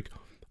topic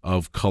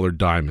of colored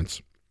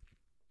diamonds.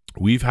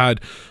 We've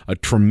had a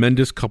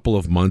tremendous couple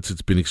of months.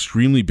 It's been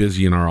extremely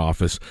busy in our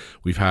office.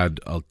 We've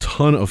had a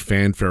ton of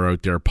fanfare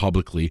out there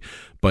publicly,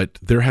 but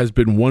there has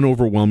been one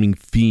overwhelming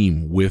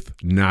theme with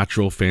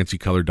natural fancy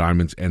color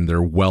diamonds and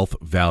their wealth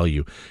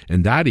value.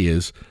 And that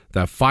is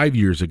that 5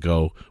 years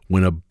ago,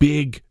 when a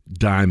big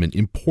diamond,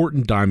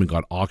 important diamond,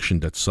 got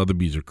auctioned at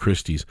Sotheby's or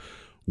Christie's,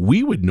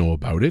 we would know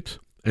about it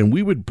and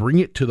we would bring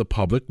it to the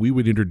public. We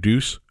would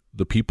introduce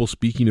the people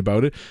speaking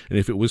about it. And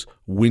if it was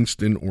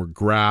Winston or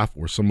Graf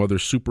or some other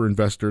super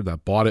investor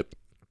that bought it,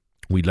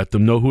 we'd let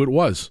them know who it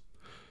was.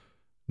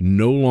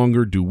 No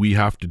longer do we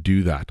have to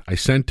do that. I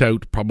sent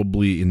out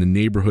probably in the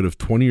neighborhood of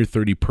 20 or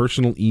 30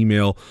 personal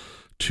email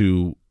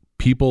to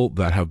people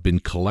that have been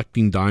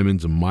collecting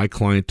diamonds in my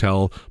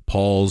clientele,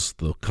 Paul's,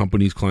 the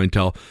company's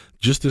clientele,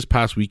 just this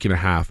past week and a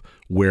half,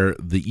 where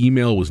the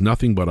email was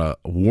nothing but a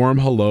warm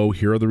hello.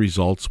 Here are the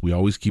results. We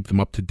always keep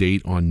them up to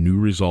date on new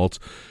results.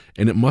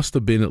 And it must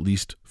have been at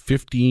least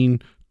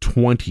 15,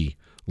 20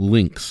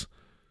 links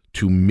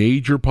to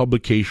major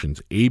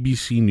publications,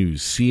 ABC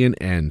News,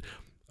 CNN,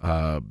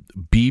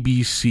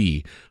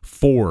 BBC,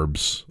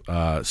 Forbes,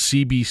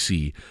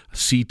 CBC,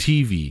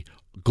 CTV,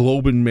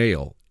 Globe and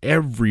Mail.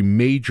 Every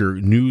major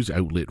news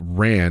outlet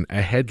ran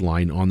a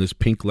headline on this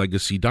Pink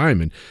Legacy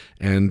diamond.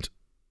 And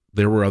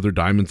there were other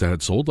diamonds that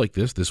had sold like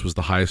this. This was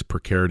the highest per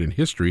carat in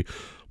history.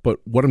 But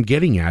what I'm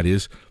getting at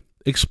is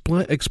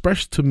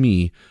express to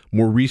me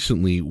more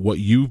recently what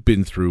you've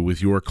been through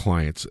with your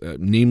clients.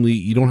 Namely,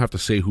 you don't have to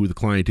say who the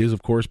client is,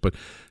 of course, but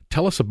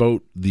tell us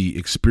about the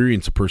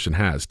experience a person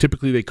has.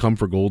 Typically, they come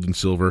for gold and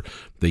silver.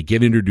 They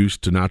get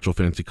introduced to natural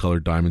fancy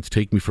colored diamonds.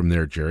 Take me from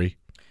there, Jerry.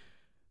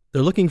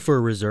 They're looking for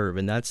a reserve,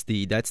 and that's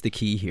the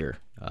key here.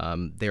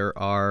 There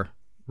are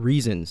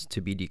reasons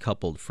to be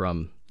decoupled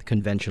from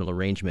conventional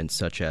arrangements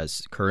such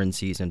as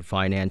currencies and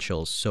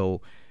financials.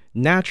 So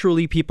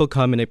naturally, people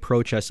come and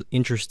approach us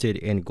interested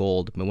in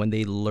gold, but when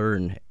they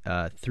learn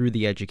through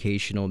the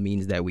educational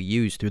means that we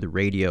use, through the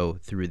radio,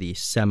 through the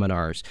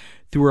seminars,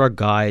 through our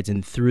guides,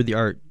 and through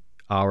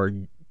our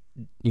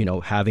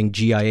having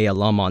GIA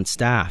alum on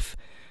staff,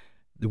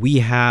 we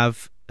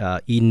have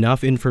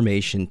enough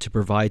information to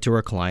provide to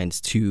our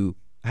clients to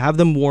have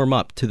them warm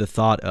up to the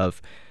thought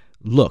of,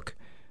 look,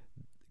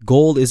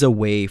 gold is a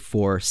way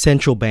for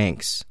central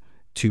banks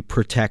to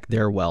protect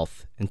their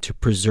wealth and to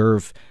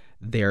preserve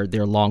their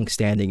long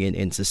standing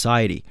in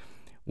society.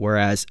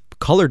 Whereas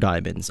color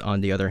diamonds,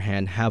 on the other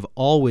hand, have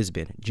always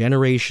been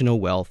generational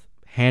wealth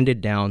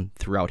handed down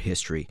throughout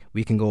history.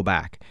 We can go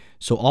back.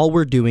 So all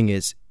we're doing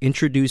is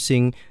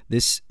introducing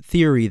this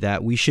theory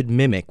that we should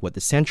mimic what the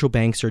central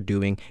banks are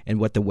doing and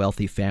what the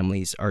wealthy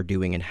families are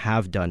doing and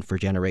have done for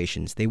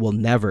generations.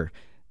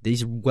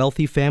 These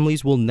wealthy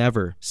families will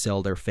never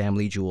sell their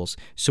family jewels.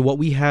 So what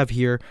we have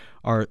here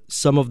are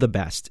some of the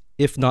best,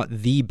 if not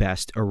the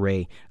best,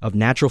 array of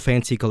natural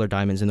fancy color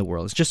diamonds in the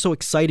world. It's just so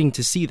exciting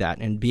to see that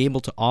and be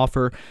able to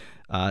offer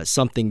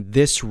something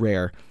this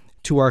rare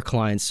to our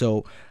clients.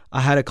 So I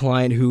had a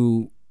client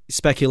who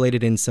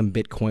speculated in some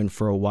Bitcoin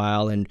for a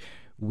while, and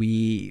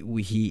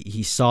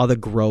he saw the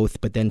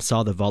growth, but then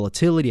saw the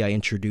volatility. I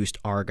introduced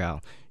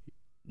Argyle.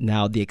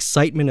 Now, the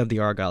excitement of the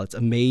Argyle, it's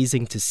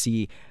amazing to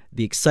see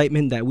the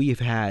excitement that we've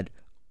had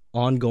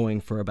ongoing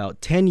for about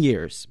 10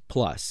 years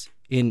plus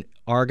in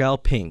Argyle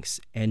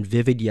pinks and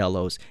vivid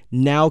yellows,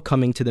 now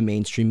coming to the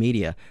mainstream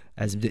media.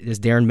 As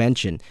Darren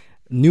mentioned,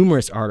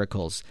 numerous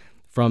articles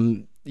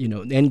from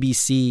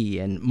NBC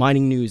and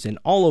Mining News and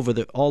all over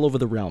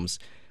the realms.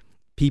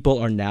 People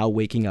are now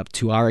waking up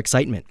to our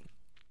excitement.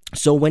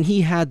 So when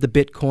he had the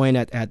Bitcoin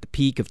at the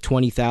peak of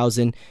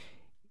 20,000,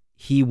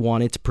 he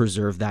wanted to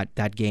preserve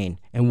that gain.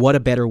 And what a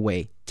better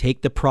way?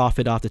 Take the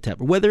profit off the top.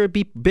 Whether it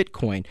be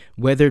Bitcoin,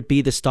 whether it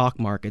be the stock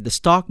market. The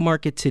stock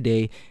market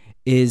today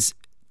it's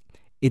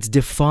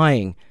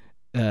defying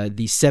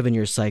the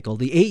 7-year cycle,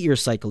 the 8-year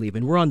cycle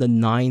even. We're on the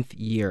 9th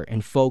year.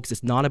 And folks,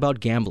 it's not about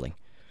gambling.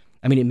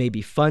 I mean, it may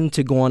be fun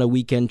to go on a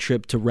weekend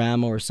trip to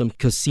Rama or some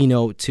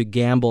casino to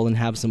gamble and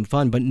have some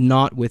fun, but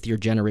not with your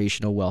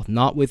generational wealth,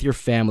 not with your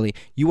family.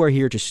 You are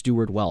here to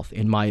steward wealth,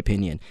 in my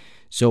opinion.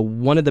 So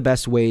one of the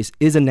best ways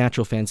is a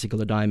natural fancy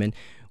color diamond.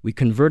 We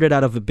converted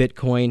out of a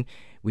Bitcoin.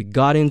 We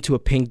got into a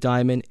pink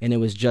diamond, and it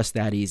was just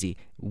that easy.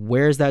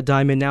 Where's that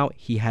diamond now?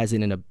 He has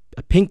it in a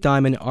pink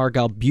diamond,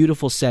 Argyle,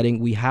 beautiful setting.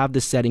 We have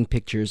the setting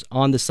pictures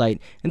on the site,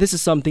 and this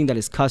is something that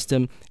is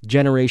custom,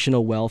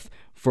 generational wealth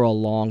for a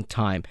long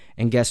time.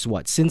 And guess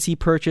what? Since he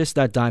purchased,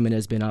 that diamond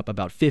has been up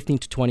about 15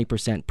 to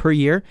 20% per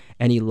year,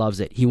 and he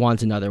loves it. He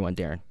wants another one,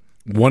 Darren.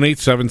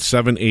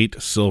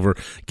 1-877-8-SILVER,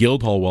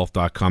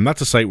 guildhallwealth.com.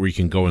 That's a site where you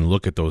can go and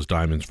look at those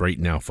diamonds right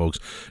now, folks.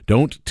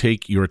 Don't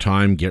take your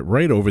time. Get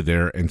right over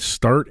there and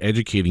start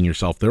educating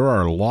yourself. There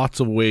are lots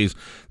of ways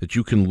that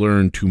you can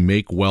learn to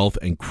make wealth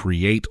and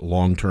create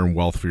long-term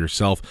wealth for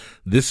yourself.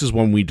 This is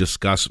one we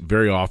discuss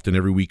very often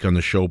every week on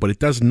the show, but it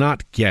does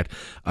not get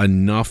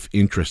enough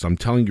interest. I'm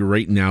telling you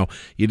right now,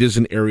 it is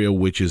an area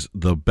which is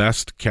the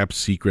best kept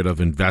secret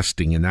of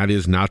investing, and that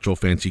is natural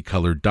fancy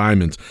colored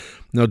diamonds.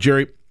 Now,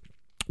 Jerry,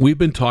 we've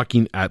been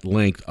talking at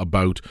length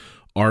about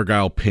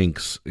Argyle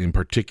Pinks in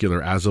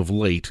particular as of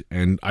late,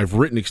 and I've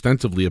written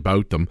extensively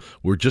about them.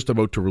 We're just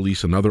about to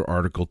release another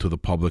article to the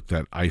public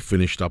that I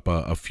finished up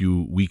a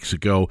few weeks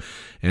ago,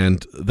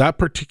 and that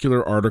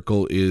particular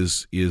article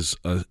is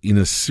in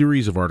a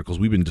series of articles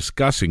we've been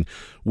discussing,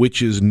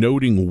 which is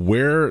noting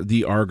where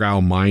the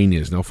Argyle mine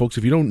is. Now, folks,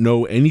 if you don't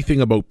know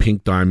anything about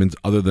pink diamonds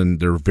other than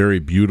they're very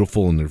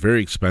beautiful and they're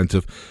very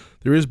expensive,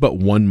 there is but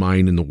one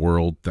mine in the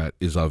world that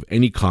is of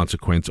any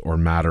consequence or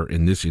matter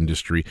in this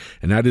industry,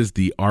 and that is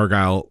the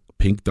Argyle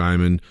Pink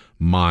Diamond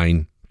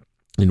Mine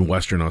in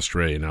Western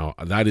Australia. Now,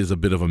 that is a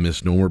bit of a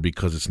misnomer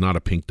because it's not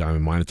a pink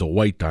diamond mine. It's a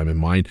white diamond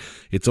mine.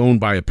 It's owned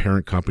by a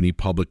parent company,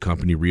 public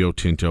company, Rio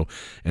Tinto,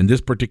 and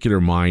this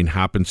particular mine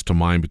happens to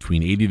mine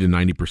between 80 to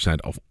 90%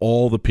 of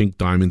all the pink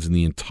diamonds in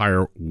the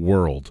entire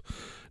world.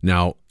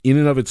 Now, in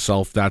and of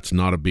itself, that's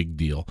not a big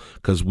deal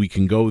because we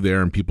can go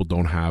there and people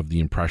don't have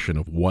the impression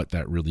of what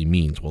that really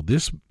means. Well,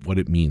 what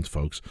it means,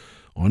 folks.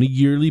 On a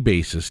yearly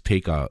basis,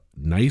 take a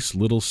nice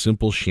little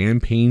simple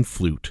champagne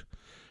flute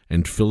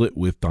and fill it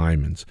with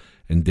diamonds.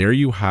 And there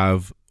you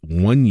have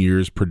 1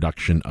 year's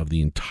production of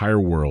the entire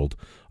world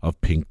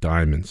of pink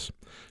diamonds.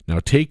 Now,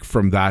 take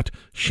from that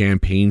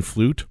champagne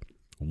flute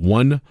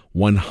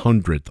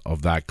 1/100th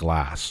of that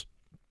glass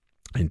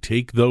and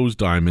take those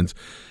diamonds,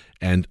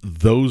 and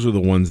those are the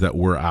ones that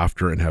we're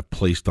after and have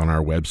placed on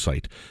our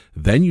website.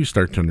 Then you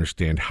start to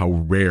understand how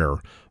rare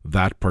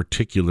that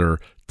particular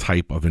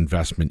type of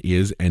investment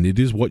is, and it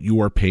is what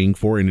you are paying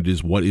for, and it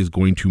is what is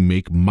going to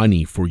make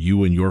money for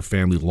you and your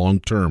family long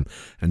term.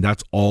 And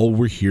that's all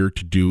we're here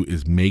to do,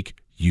 is make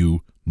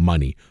you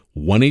money.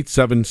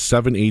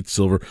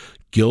 1-877-78-SILVER.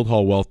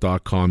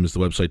 GuildhallWealth.com is the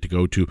website to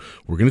go to.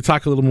 We're going to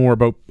talk a little more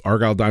about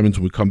Argyle Diamonds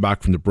when we come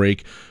back from the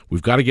break.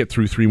 We've got to get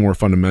through 3 more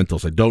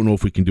fundamentals. I don't know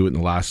if we can do it in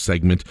the last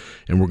segment.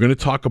 And we're going to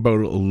talk about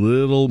a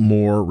little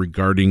more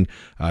regarding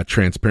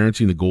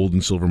transparency in the gold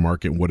and silver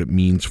market and what it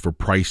means for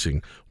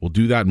pricing. We'll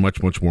do that and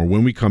much, much more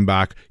when we come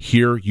back.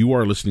 Here, you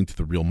are listening to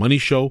The Real Money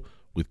Show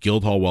with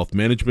Guildhall Wealth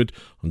Management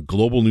on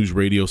Global News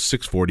Radio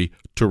 640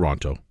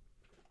 Toronto.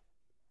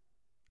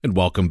 And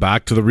welcome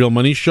back to The Real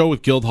Money Show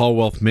with Guildhall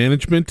Wealth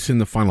Management. In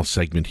the final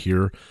segment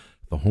here,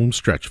 the home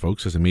stretch,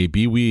 folks, as it may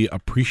be, we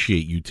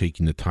appreciate you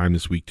taking the time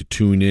this week to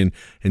tune in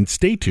and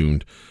stay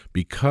tuned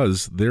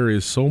because there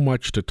is so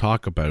much to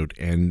talk about,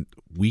 and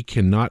we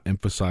cannot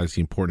emphasize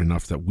the important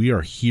enough that we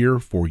are here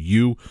for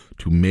you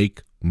to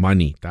make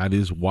money. That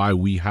is why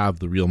we have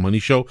The Real Money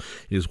Show.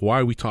 It is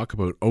why we talk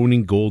about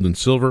owning gold and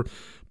silver.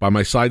 By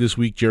my side this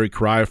week, Jerry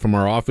Karaya from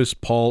our office,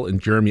 Paul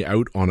and Jeremy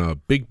out on a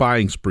big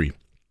buying spree,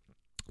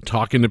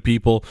 talking to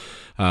people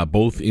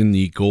both in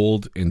the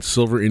gold and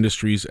silver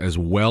industries as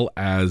well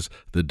as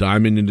the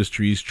diamond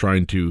industries,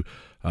 trying to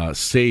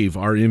save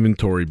our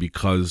inventory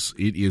because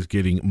it is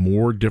getting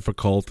more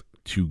difficult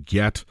to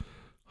get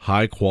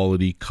high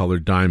quality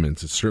colored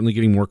diamonds. It's certainly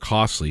getting more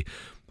costly.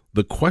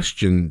 The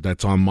question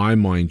that's on my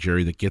mind,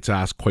 Jerry, that gets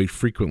asked quite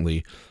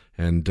frequently,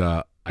 and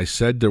I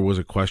said there was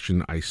a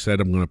question. I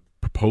said I'm going to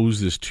propose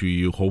this to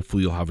you.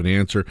 Hopefully you'll have an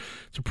answer.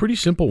 It's a pretty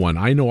simple one.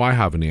 I know I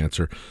have an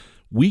answer.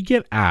 We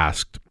get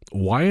asked,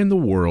 why in the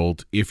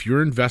world, if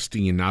you're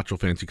investing in natural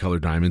fancy color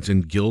diamonds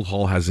and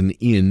Guildhall has an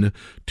in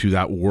to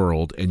that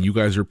world and you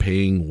guys are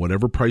paying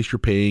whatever price you're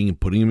paying and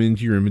putting them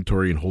into your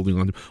inventory and holding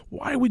on to,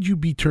 why would you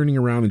be turning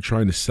around and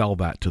trying to sell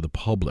that to the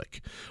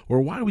public? Or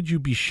why would you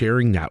be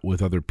sharing that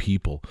with other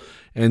people?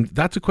 And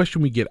that's a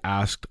question we get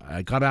asked.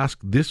 I got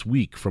asked this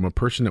week from a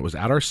person that was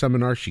at our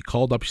seminar. She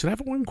called up. She said, I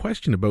have one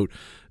question about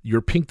your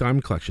pink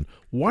diamond collection.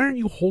 Why aren't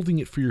you holding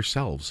it for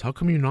yourselves? How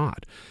come you're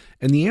not?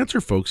 And the answer,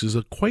 folks, is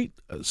quite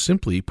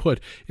simply put,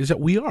 is that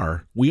we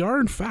are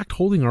in fact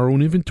holding our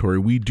own inventory.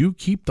 We do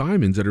keep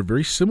diamonds that are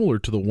very similar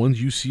to the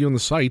ones you see on the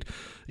site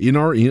in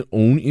our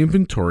own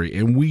inventory,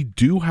 and we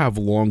do have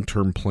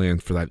long-term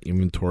plans for that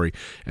inventory.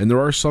 And there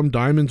are some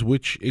diamonds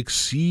which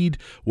exceed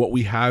what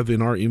we have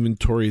in our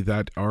inventory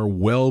that are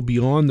well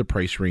beyond the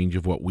price range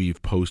of what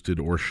we've posted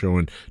or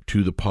shown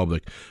to the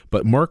public.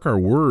 But mark our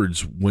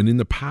words, when in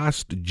the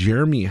past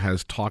Jeremy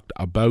has talked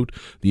about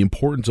the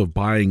importance of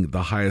buying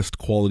the highest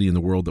quality in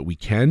the world that we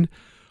can,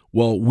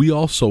 well, we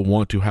also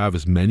want to have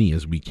as many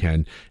as we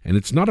can, and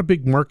it's not a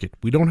big market.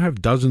 We don't have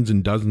dozens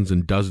and dozens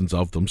and dozens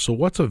of them, so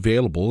what's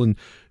available? And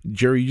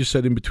Jerry, you just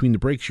said in between the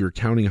breaks you're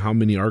counting how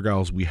many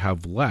Argyles we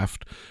have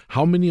left.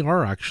 How many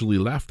are actually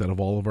left out of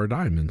all of our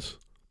diamonds?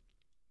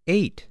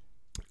 8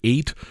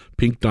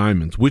 pink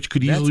diamonds, which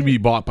could easily be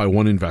bought by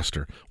one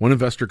investor. One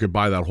investor could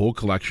buy that whole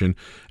collection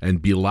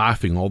and be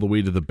laughing all the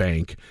way to the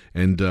bank.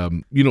 And,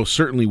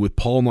 certainly with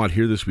Paul not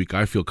here this week,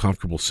 I feel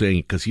comfortable saying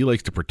it because he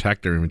likes to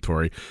protect our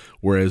inventory,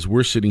 whereas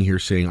we're sitting here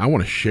saying, I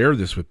want to share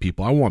this with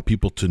people. I want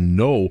people to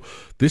know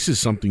this is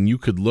something you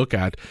could look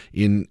at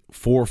in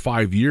 4 or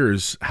 5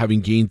 years,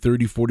 having gained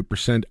 30,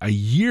 40% a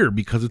year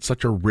because it's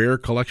such a rare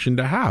collection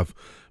to have.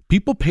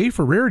 People pay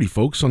for rarity,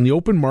 folks. On the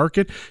open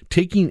market,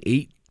 taking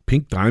 8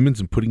 pink diamonds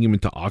and putting them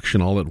into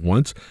auction all at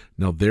once,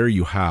 now there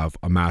you have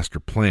a master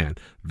plan.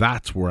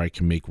 That's where I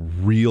can make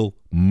real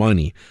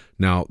money.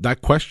 Now,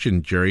 that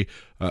question, Jerry,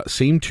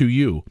 same to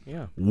you.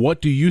 Yeah.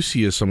 What do you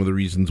see as some of the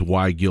reasons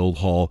why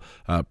Guildhall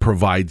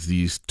provides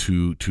these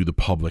to the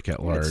public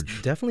at large?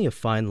 It's definitely a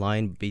fine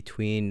line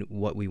between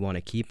what we want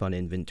to keep on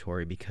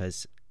inventory,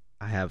 because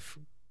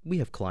we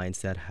have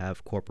clients that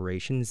have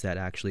corporations that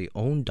actually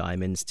own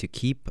diamonds to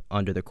keep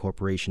under the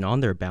corporation on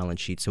their balance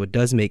sheet. So it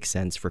does make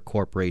sense for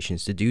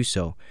corporations to do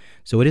so.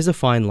 So it is a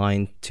fine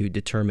line to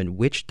determine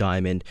which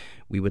diamond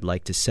we would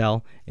like to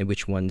sell and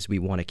which ones we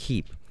want to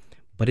keep.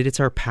 But it's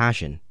our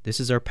passion. This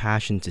is our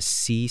passion to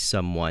see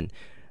someone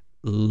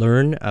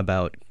learn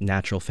about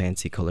natural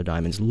fancy color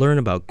diamonds, learn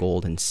about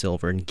gold and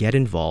silver, and get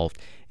involved.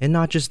 And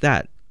not just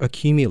that,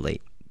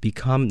 accumulate,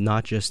 become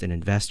not just an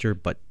investor,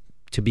 but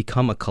to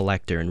become a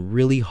collector and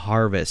really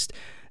harvest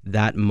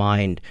that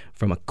mind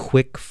from a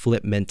quick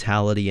flip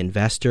mentality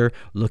investor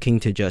looking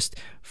to just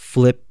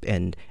flip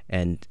and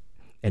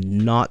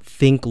not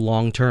think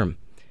long term.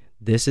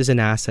 This is an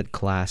asset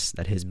class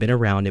that has been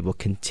around. It will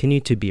continue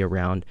to be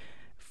around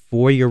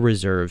for your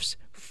reserves,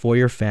 for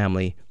your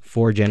family,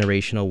 for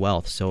generational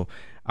wealth. So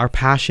our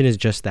passion is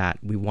just that.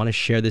 We want to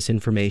share this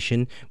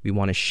information. We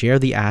want to share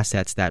the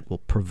assets that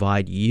will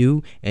provide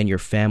you and your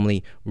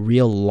family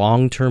real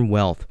long-term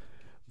wealth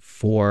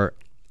for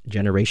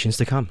generations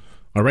to come.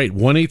 All right,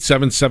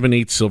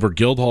 1-877-8-SILVER,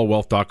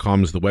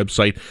 guildhallwealth.com is the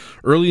website.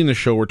 Early in the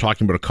show, we're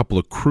talking about a couple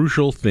of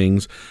crucial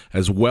things,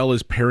 as well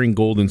as pairing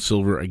gold and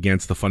silver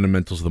against the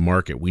fundamentals of the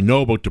market. We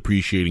know about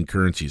depreciating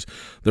currencies.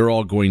 They're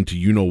all going to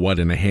you-know-what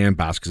in a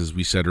handbasket, as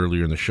we said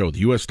earlier in the show.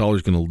 The U.S. dollar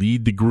is going to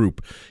lead the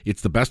group.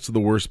 It's the best of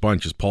the worst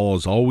bunch, as Paul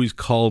has always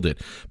called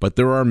it. But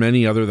there are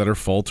many other that are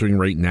faltering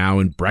right now,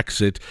 in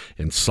Brexit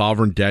and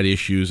sovereign debt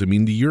issues. I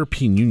mean, the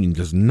European Union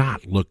does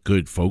not look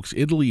good, folks.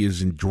 Italy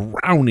is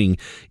drowning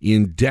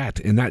in debt.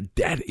 And that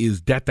debt is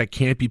debt that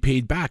can't be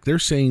paid back. They're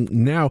saying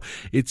now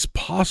it's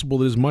possible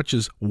that as much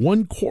as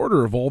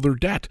 1/4 of all their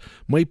debt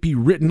might be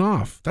written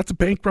off. That's a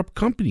bankrupt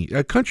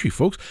country,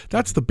 folks.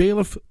 That's the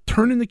bailiff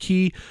turning the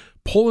key,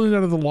 pulling it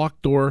out of the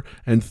locked door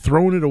and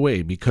throwing it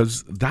away,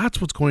 because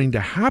that's what's going to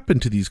happen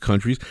to these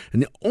countries.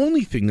 And the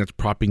only thing that's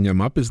propping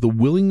them up is the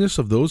willingness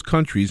of those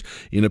countries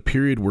in a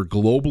period where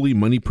globally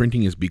money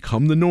printing has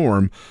become the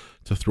norm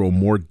to throw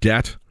more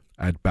debt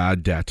at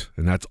bad debt.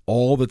 And that's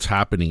all that's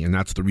happening. And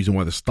that's the reason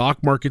why the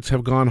stock markets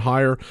have gone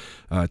higher.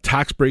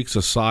 Tax breaks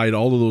aside,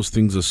 all of those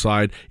things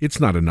aside, it's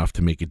not enough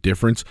to make a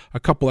difference. A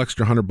couple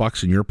extra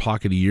 $100 in your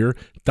pocket a year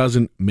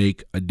doesn't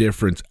make a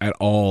difference at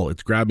all.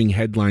 It's grabbing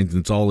headlines,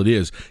 and it's all it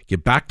is.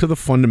 Get back to the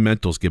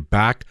fundamentals. Get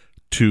back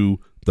to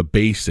the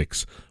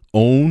basics.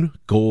 Own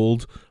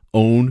gold,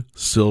 own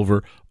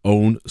silver,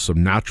 own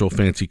some natural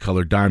fancy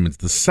colored diamonds.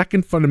 The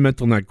second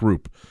fundamental in that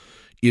group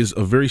is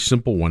a very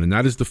simple one, and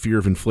that is the fear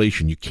of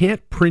inflation. You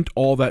can't print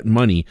all that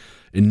money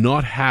and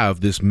not have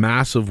this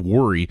massive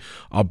worry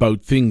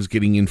about things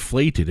getting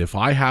inflated. If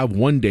I have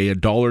one day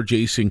 $1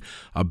 chasing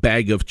a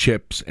bag of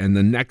chips and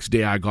the next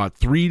day I got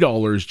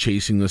 $3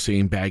 chasing the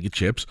same bag of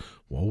chips,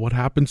 well, what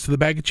happens to the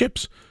bag of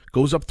chips?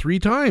 Goes up 3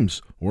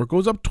 times, or it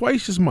goes up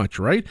twice as much,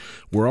 right?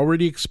 We're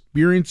already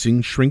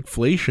experiencing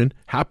shrinkflation.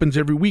 Happens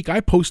every week.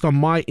 I post on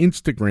my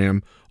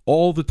Instagram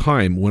all the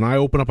time when I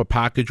open up a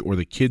package or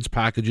the kids'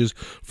 packages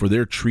for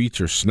their treats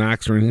or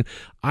snacks or anything.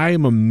 I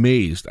am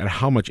amazed at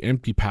how much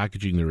empty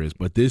packaging there is,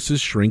 but this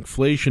is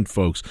shrinkflation,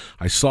 folks.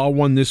 I saw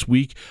one this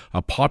week,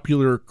 a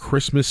popular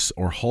Christmas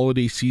or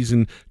holiday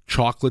season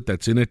chocolate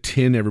that's in a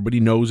tin. Everybody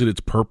knows it.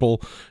 It's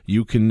purple.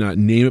 You can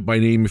name it by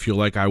name if you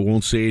like. I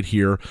won't say it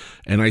here.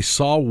 And I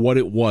saw what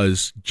it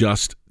was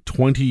just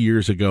 20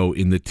 years ago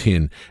in the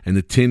tin, and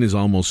the tin is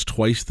almost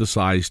twice the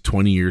size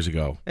 20 years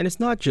ago. And it's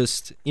not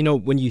just,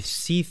 when you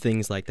see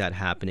things like that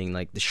happening,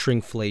 like the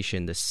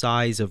shrinkflation, the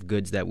size of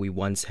goods that we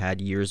once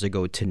had years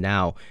ago to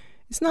now,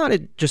 it's not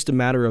just a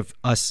matter of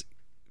us,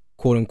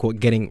 quote unquote,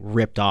 getting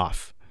ripped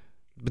off,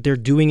 but they're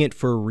doing it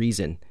for a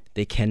reason.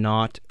 They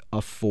cannot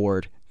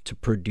afford to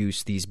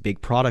produce these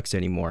big products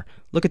anymore.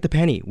 Look at the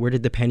penny. Where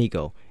did the penny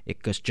go? It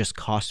just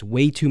cost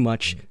way too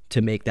much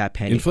to make that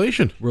penny.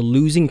 Inflation. We're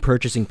losing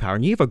purchasing power.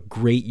 And you have a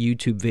great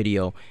YouTube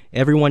video.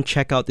 Everyone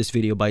check out this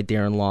video by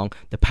Darren Long,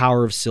 The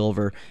Power of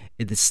Silver.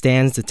 It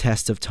stands the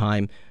test of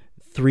time.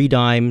 3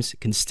 dimes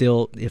can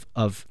still,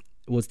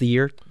 what's the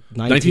year?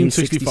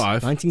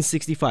 1965.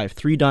 1965.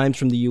 3 dimes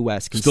from the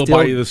U.S. can still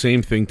buy you the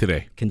same thing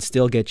today. Can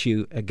still get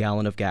you a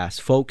gallon of gas.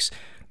 Folks,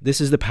 this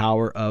is the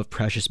power of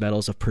precious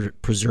metals, of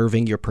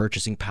preserving your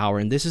purchasing power.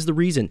 And this is the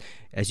reason,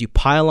 as you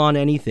pile on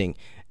anything,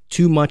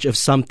 too much of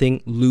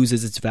something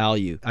loses its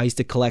value. I used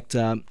to collect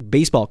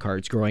baseball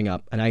cards growing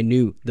up, and I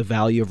knew the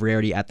value of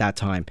rarity at that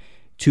time.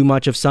 Too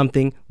much of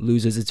something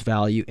loses its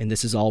value, and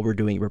this is all we're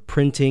doing. We're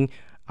printing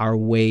our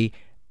way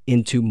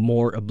into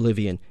more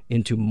oblivion,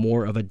 into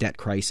more of a debt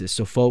crisis.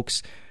 So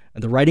folks,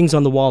 the writing's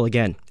on the wall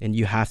again, and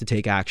you have to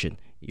take action.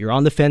 You're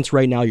on the fence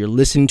right now. You're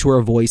listening to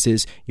our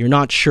voices. You're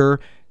not sure.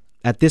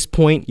 At this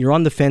point, you're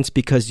on the fence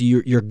because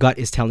your gut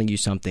is telling you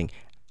something.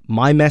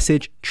 My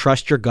message,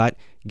 trust your gut.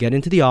 Get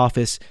into the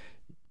office.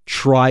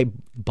 try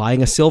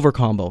buying a silver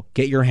combo.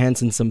 Get your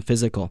hands in some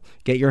physical.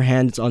 Get your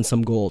hands on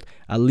some gold.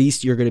 At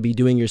least you're going to be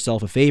doing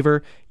yourself a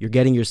favor. You're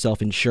getting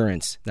yourself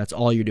insurance. That's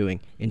all you're doing.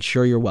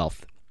 Insure your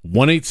wealth.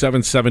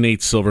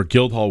 1-877-8-SILVER,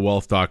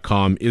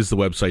 guildhallwealth.com is the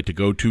website to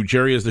go to.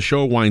 Jerry, as the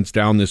show winds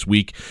down this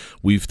week,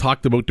 we've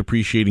talked about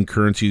depreciating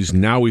currencies.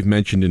 Now we've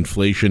mentioned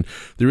inflation.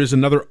 There is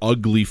another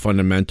ugly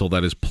fundamental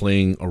that is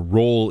playing a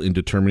role in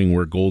determining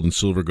where gold and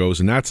silver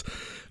goes, and that's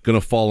going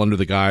to fall under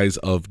the guise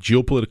of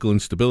geopolitical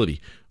instability.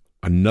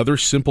 Another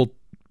simple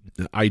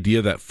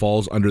idea that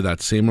falls under that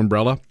same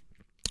umbrella,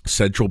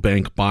 central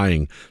bank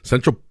buying.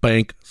 Central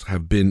banks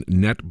have been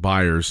net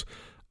buyers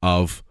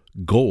of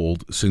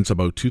gold since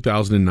about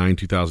 2009,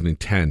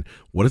 2010.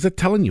 What is it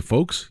telling you,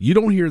 folks? You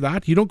don't hear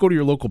that. You don't go to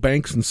your local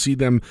banks and see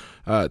them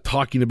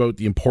talking about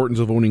the importance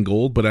of owning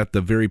gold, but at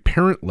the very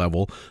parent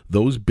level,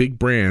 those big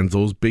brands,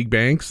 those big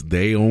banks,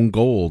 they own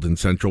gold. And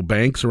central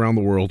banks around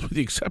the world, with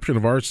the exception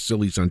of our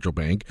silly central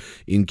bank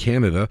in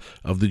Canada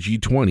of the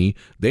G20,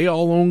 they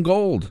all own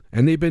gold.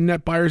 And they've been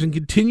net buyers and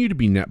continue to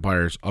be net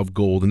buyers of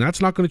gold. And that's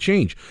not going to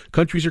change.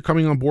 Countries are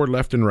coming on board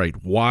left and right.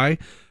 Why?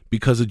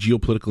 Because of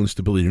geopolitical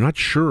instability. You're not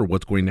sure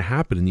what's going to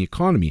happen in the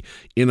economy.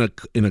 In an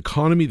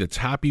economy that's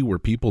happy, where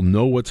people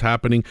know what's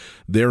happening,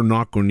 they're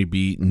not going to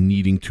be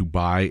needing to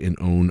buy and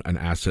own an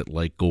asset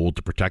like gold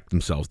to protect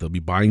themselves. They'll be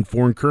buying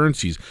foreign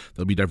currencies.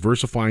 They'll be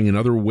diversifying in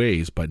other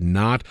ways, but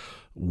not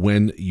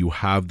when you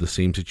have the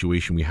same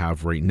situation we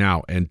have right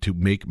now. And to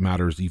make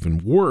matters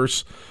even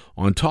worse,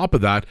 on top of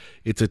that,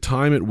 it's a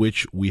time at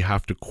which we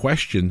have to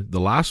question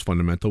the last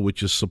fundamental,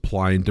 which is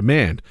supply and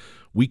demand.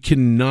 We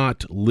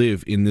cannot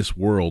live in this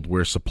world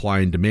where supply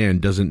and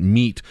demand doesn't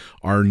meet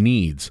our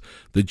needs.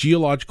 The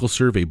Geological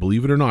Survey,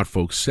 believe it or not,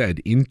 folks, said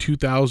in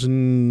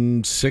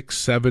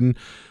 2006-07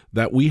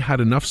 that we had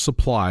enough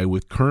supply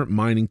with current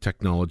mining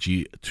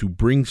technology to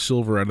bring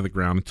silver out of the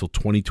ground until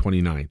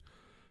 2029.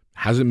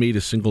 Hasn't made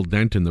a single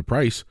dent in the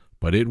price,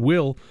 but it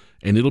will,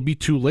 and it'll be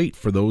too late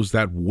for those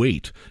that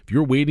wait. If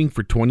you're waiting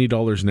for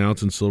 $20 an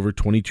ounce in silver,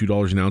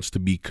 $22 an ounce to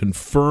be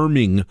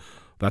confirming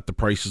that the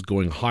price is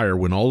going higher,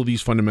 when all of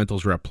these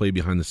fundamentals are at play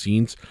behind the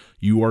scenes,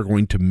 you are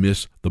going to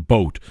miss the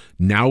boat.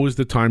 Now is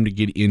the time to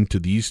get into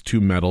these two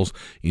metals.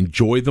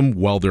 Enjoy them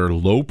while they're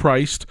low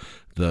priced.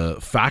 The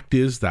fact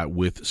is that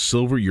with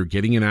silver, you're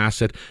getting an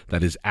asset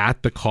that is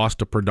at the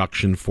cost of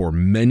production for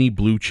many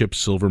blue chip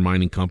silver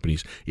mining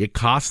companies. It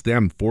costs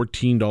them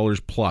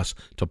 $14 plus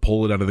to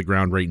pull it out of the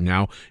ground right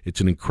now.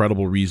 It's an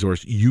incredible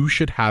resource. You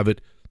should have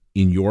it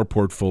in your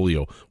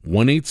portfolio.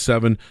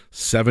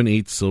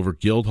 1-877-8-SILVER,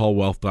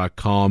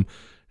 guildhallwealth.com.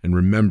 And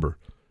remember,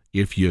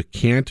 if you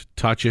can't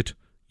touch it,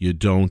 you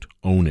don't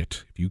own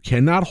it. If you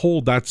cannot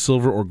hold that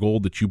silver or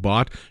gold that you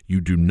bought,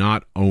 you do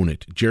not own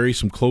it. Jerry,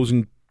 some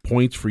closing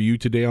points for you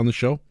today on the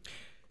show?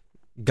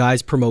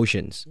 Guys,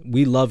 promotions.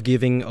 We love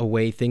giving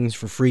away things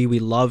for free. We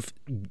love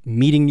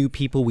meeting new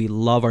people. We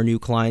love our new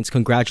clients.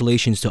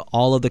 Congratulations to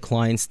all of the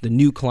clients, the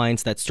new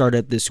clients that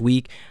started this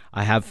week.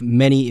 I have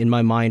many in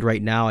my mind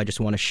right now. I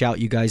just want to shout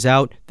you guys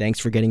out. Thanks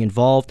for getting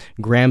involved.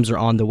 Grams are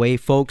on the way,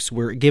 folks.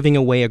 We're giving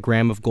away a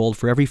gram of gold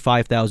for every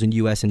 $5,000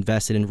 US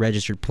invested in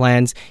registered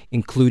plans,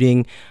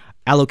 including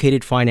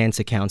allocated finance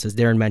accounts. As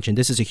Darren mentioned,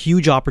 this is a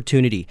huge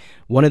opportunity.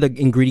 One of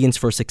the ingredients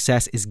for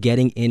success is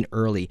getting in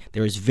early.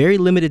 There is very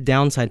limited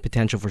downside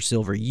potential for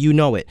silver. You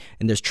know it.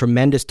 And there's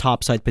tremendous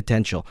topside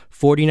potential.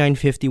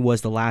 $49.50 was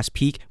the last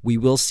peak. We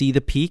will see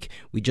the peak.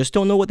 We just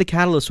don't know what the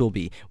catalyst will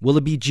be. Will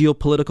it be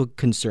geopolitical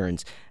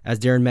concerns? As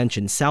Darren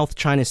mentioned, South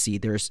China Sea.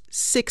 There's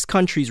 6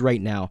 countries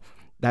right now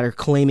that are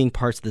claiming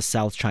parts of the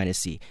South China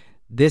Sea.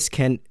 This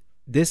can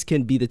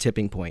be the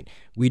tipping point.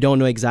 We don't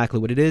know exactly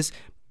what it is,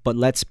 but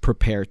let's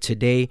prepare.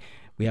 Today,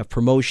 we have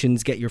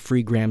promotions. Get your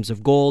free grams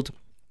of gold.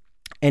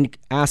 And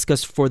ask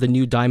us for the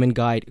new Diamond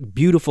Guide.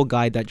 Beautiful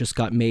guide that just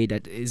got made,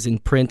 that is in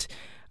print.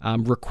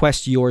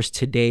 Request yours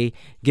today.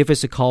 Give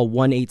us a call,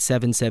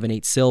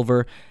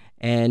 1-877-8-SILVER.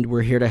 And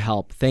we're here to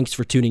help. Thanks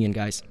for tuning in,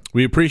 guys.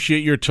 We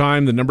appreciate your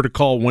time. The number to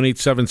call,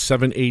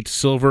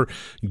 1-877-8-SILVER.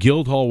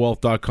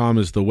 Guildhallwealth.com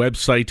is the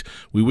website.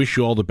 We wish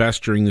you all the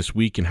best during this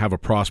week and have a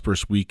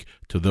prosperous week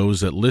to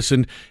those that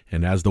listen.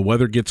 And as the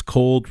weather gets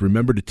cold,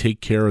 remember to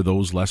take care of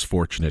those less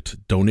fortunate.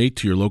 Donate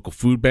to your local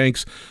food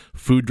banks,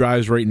 food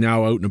drives right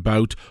now out and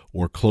about,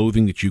 or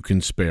clothing that you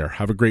can spare.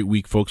 Have a great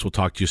week, folks. We'll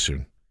talk to you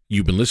soon.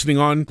 You've been listening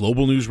on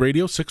Global News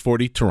Radio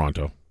 640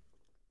 Toronto.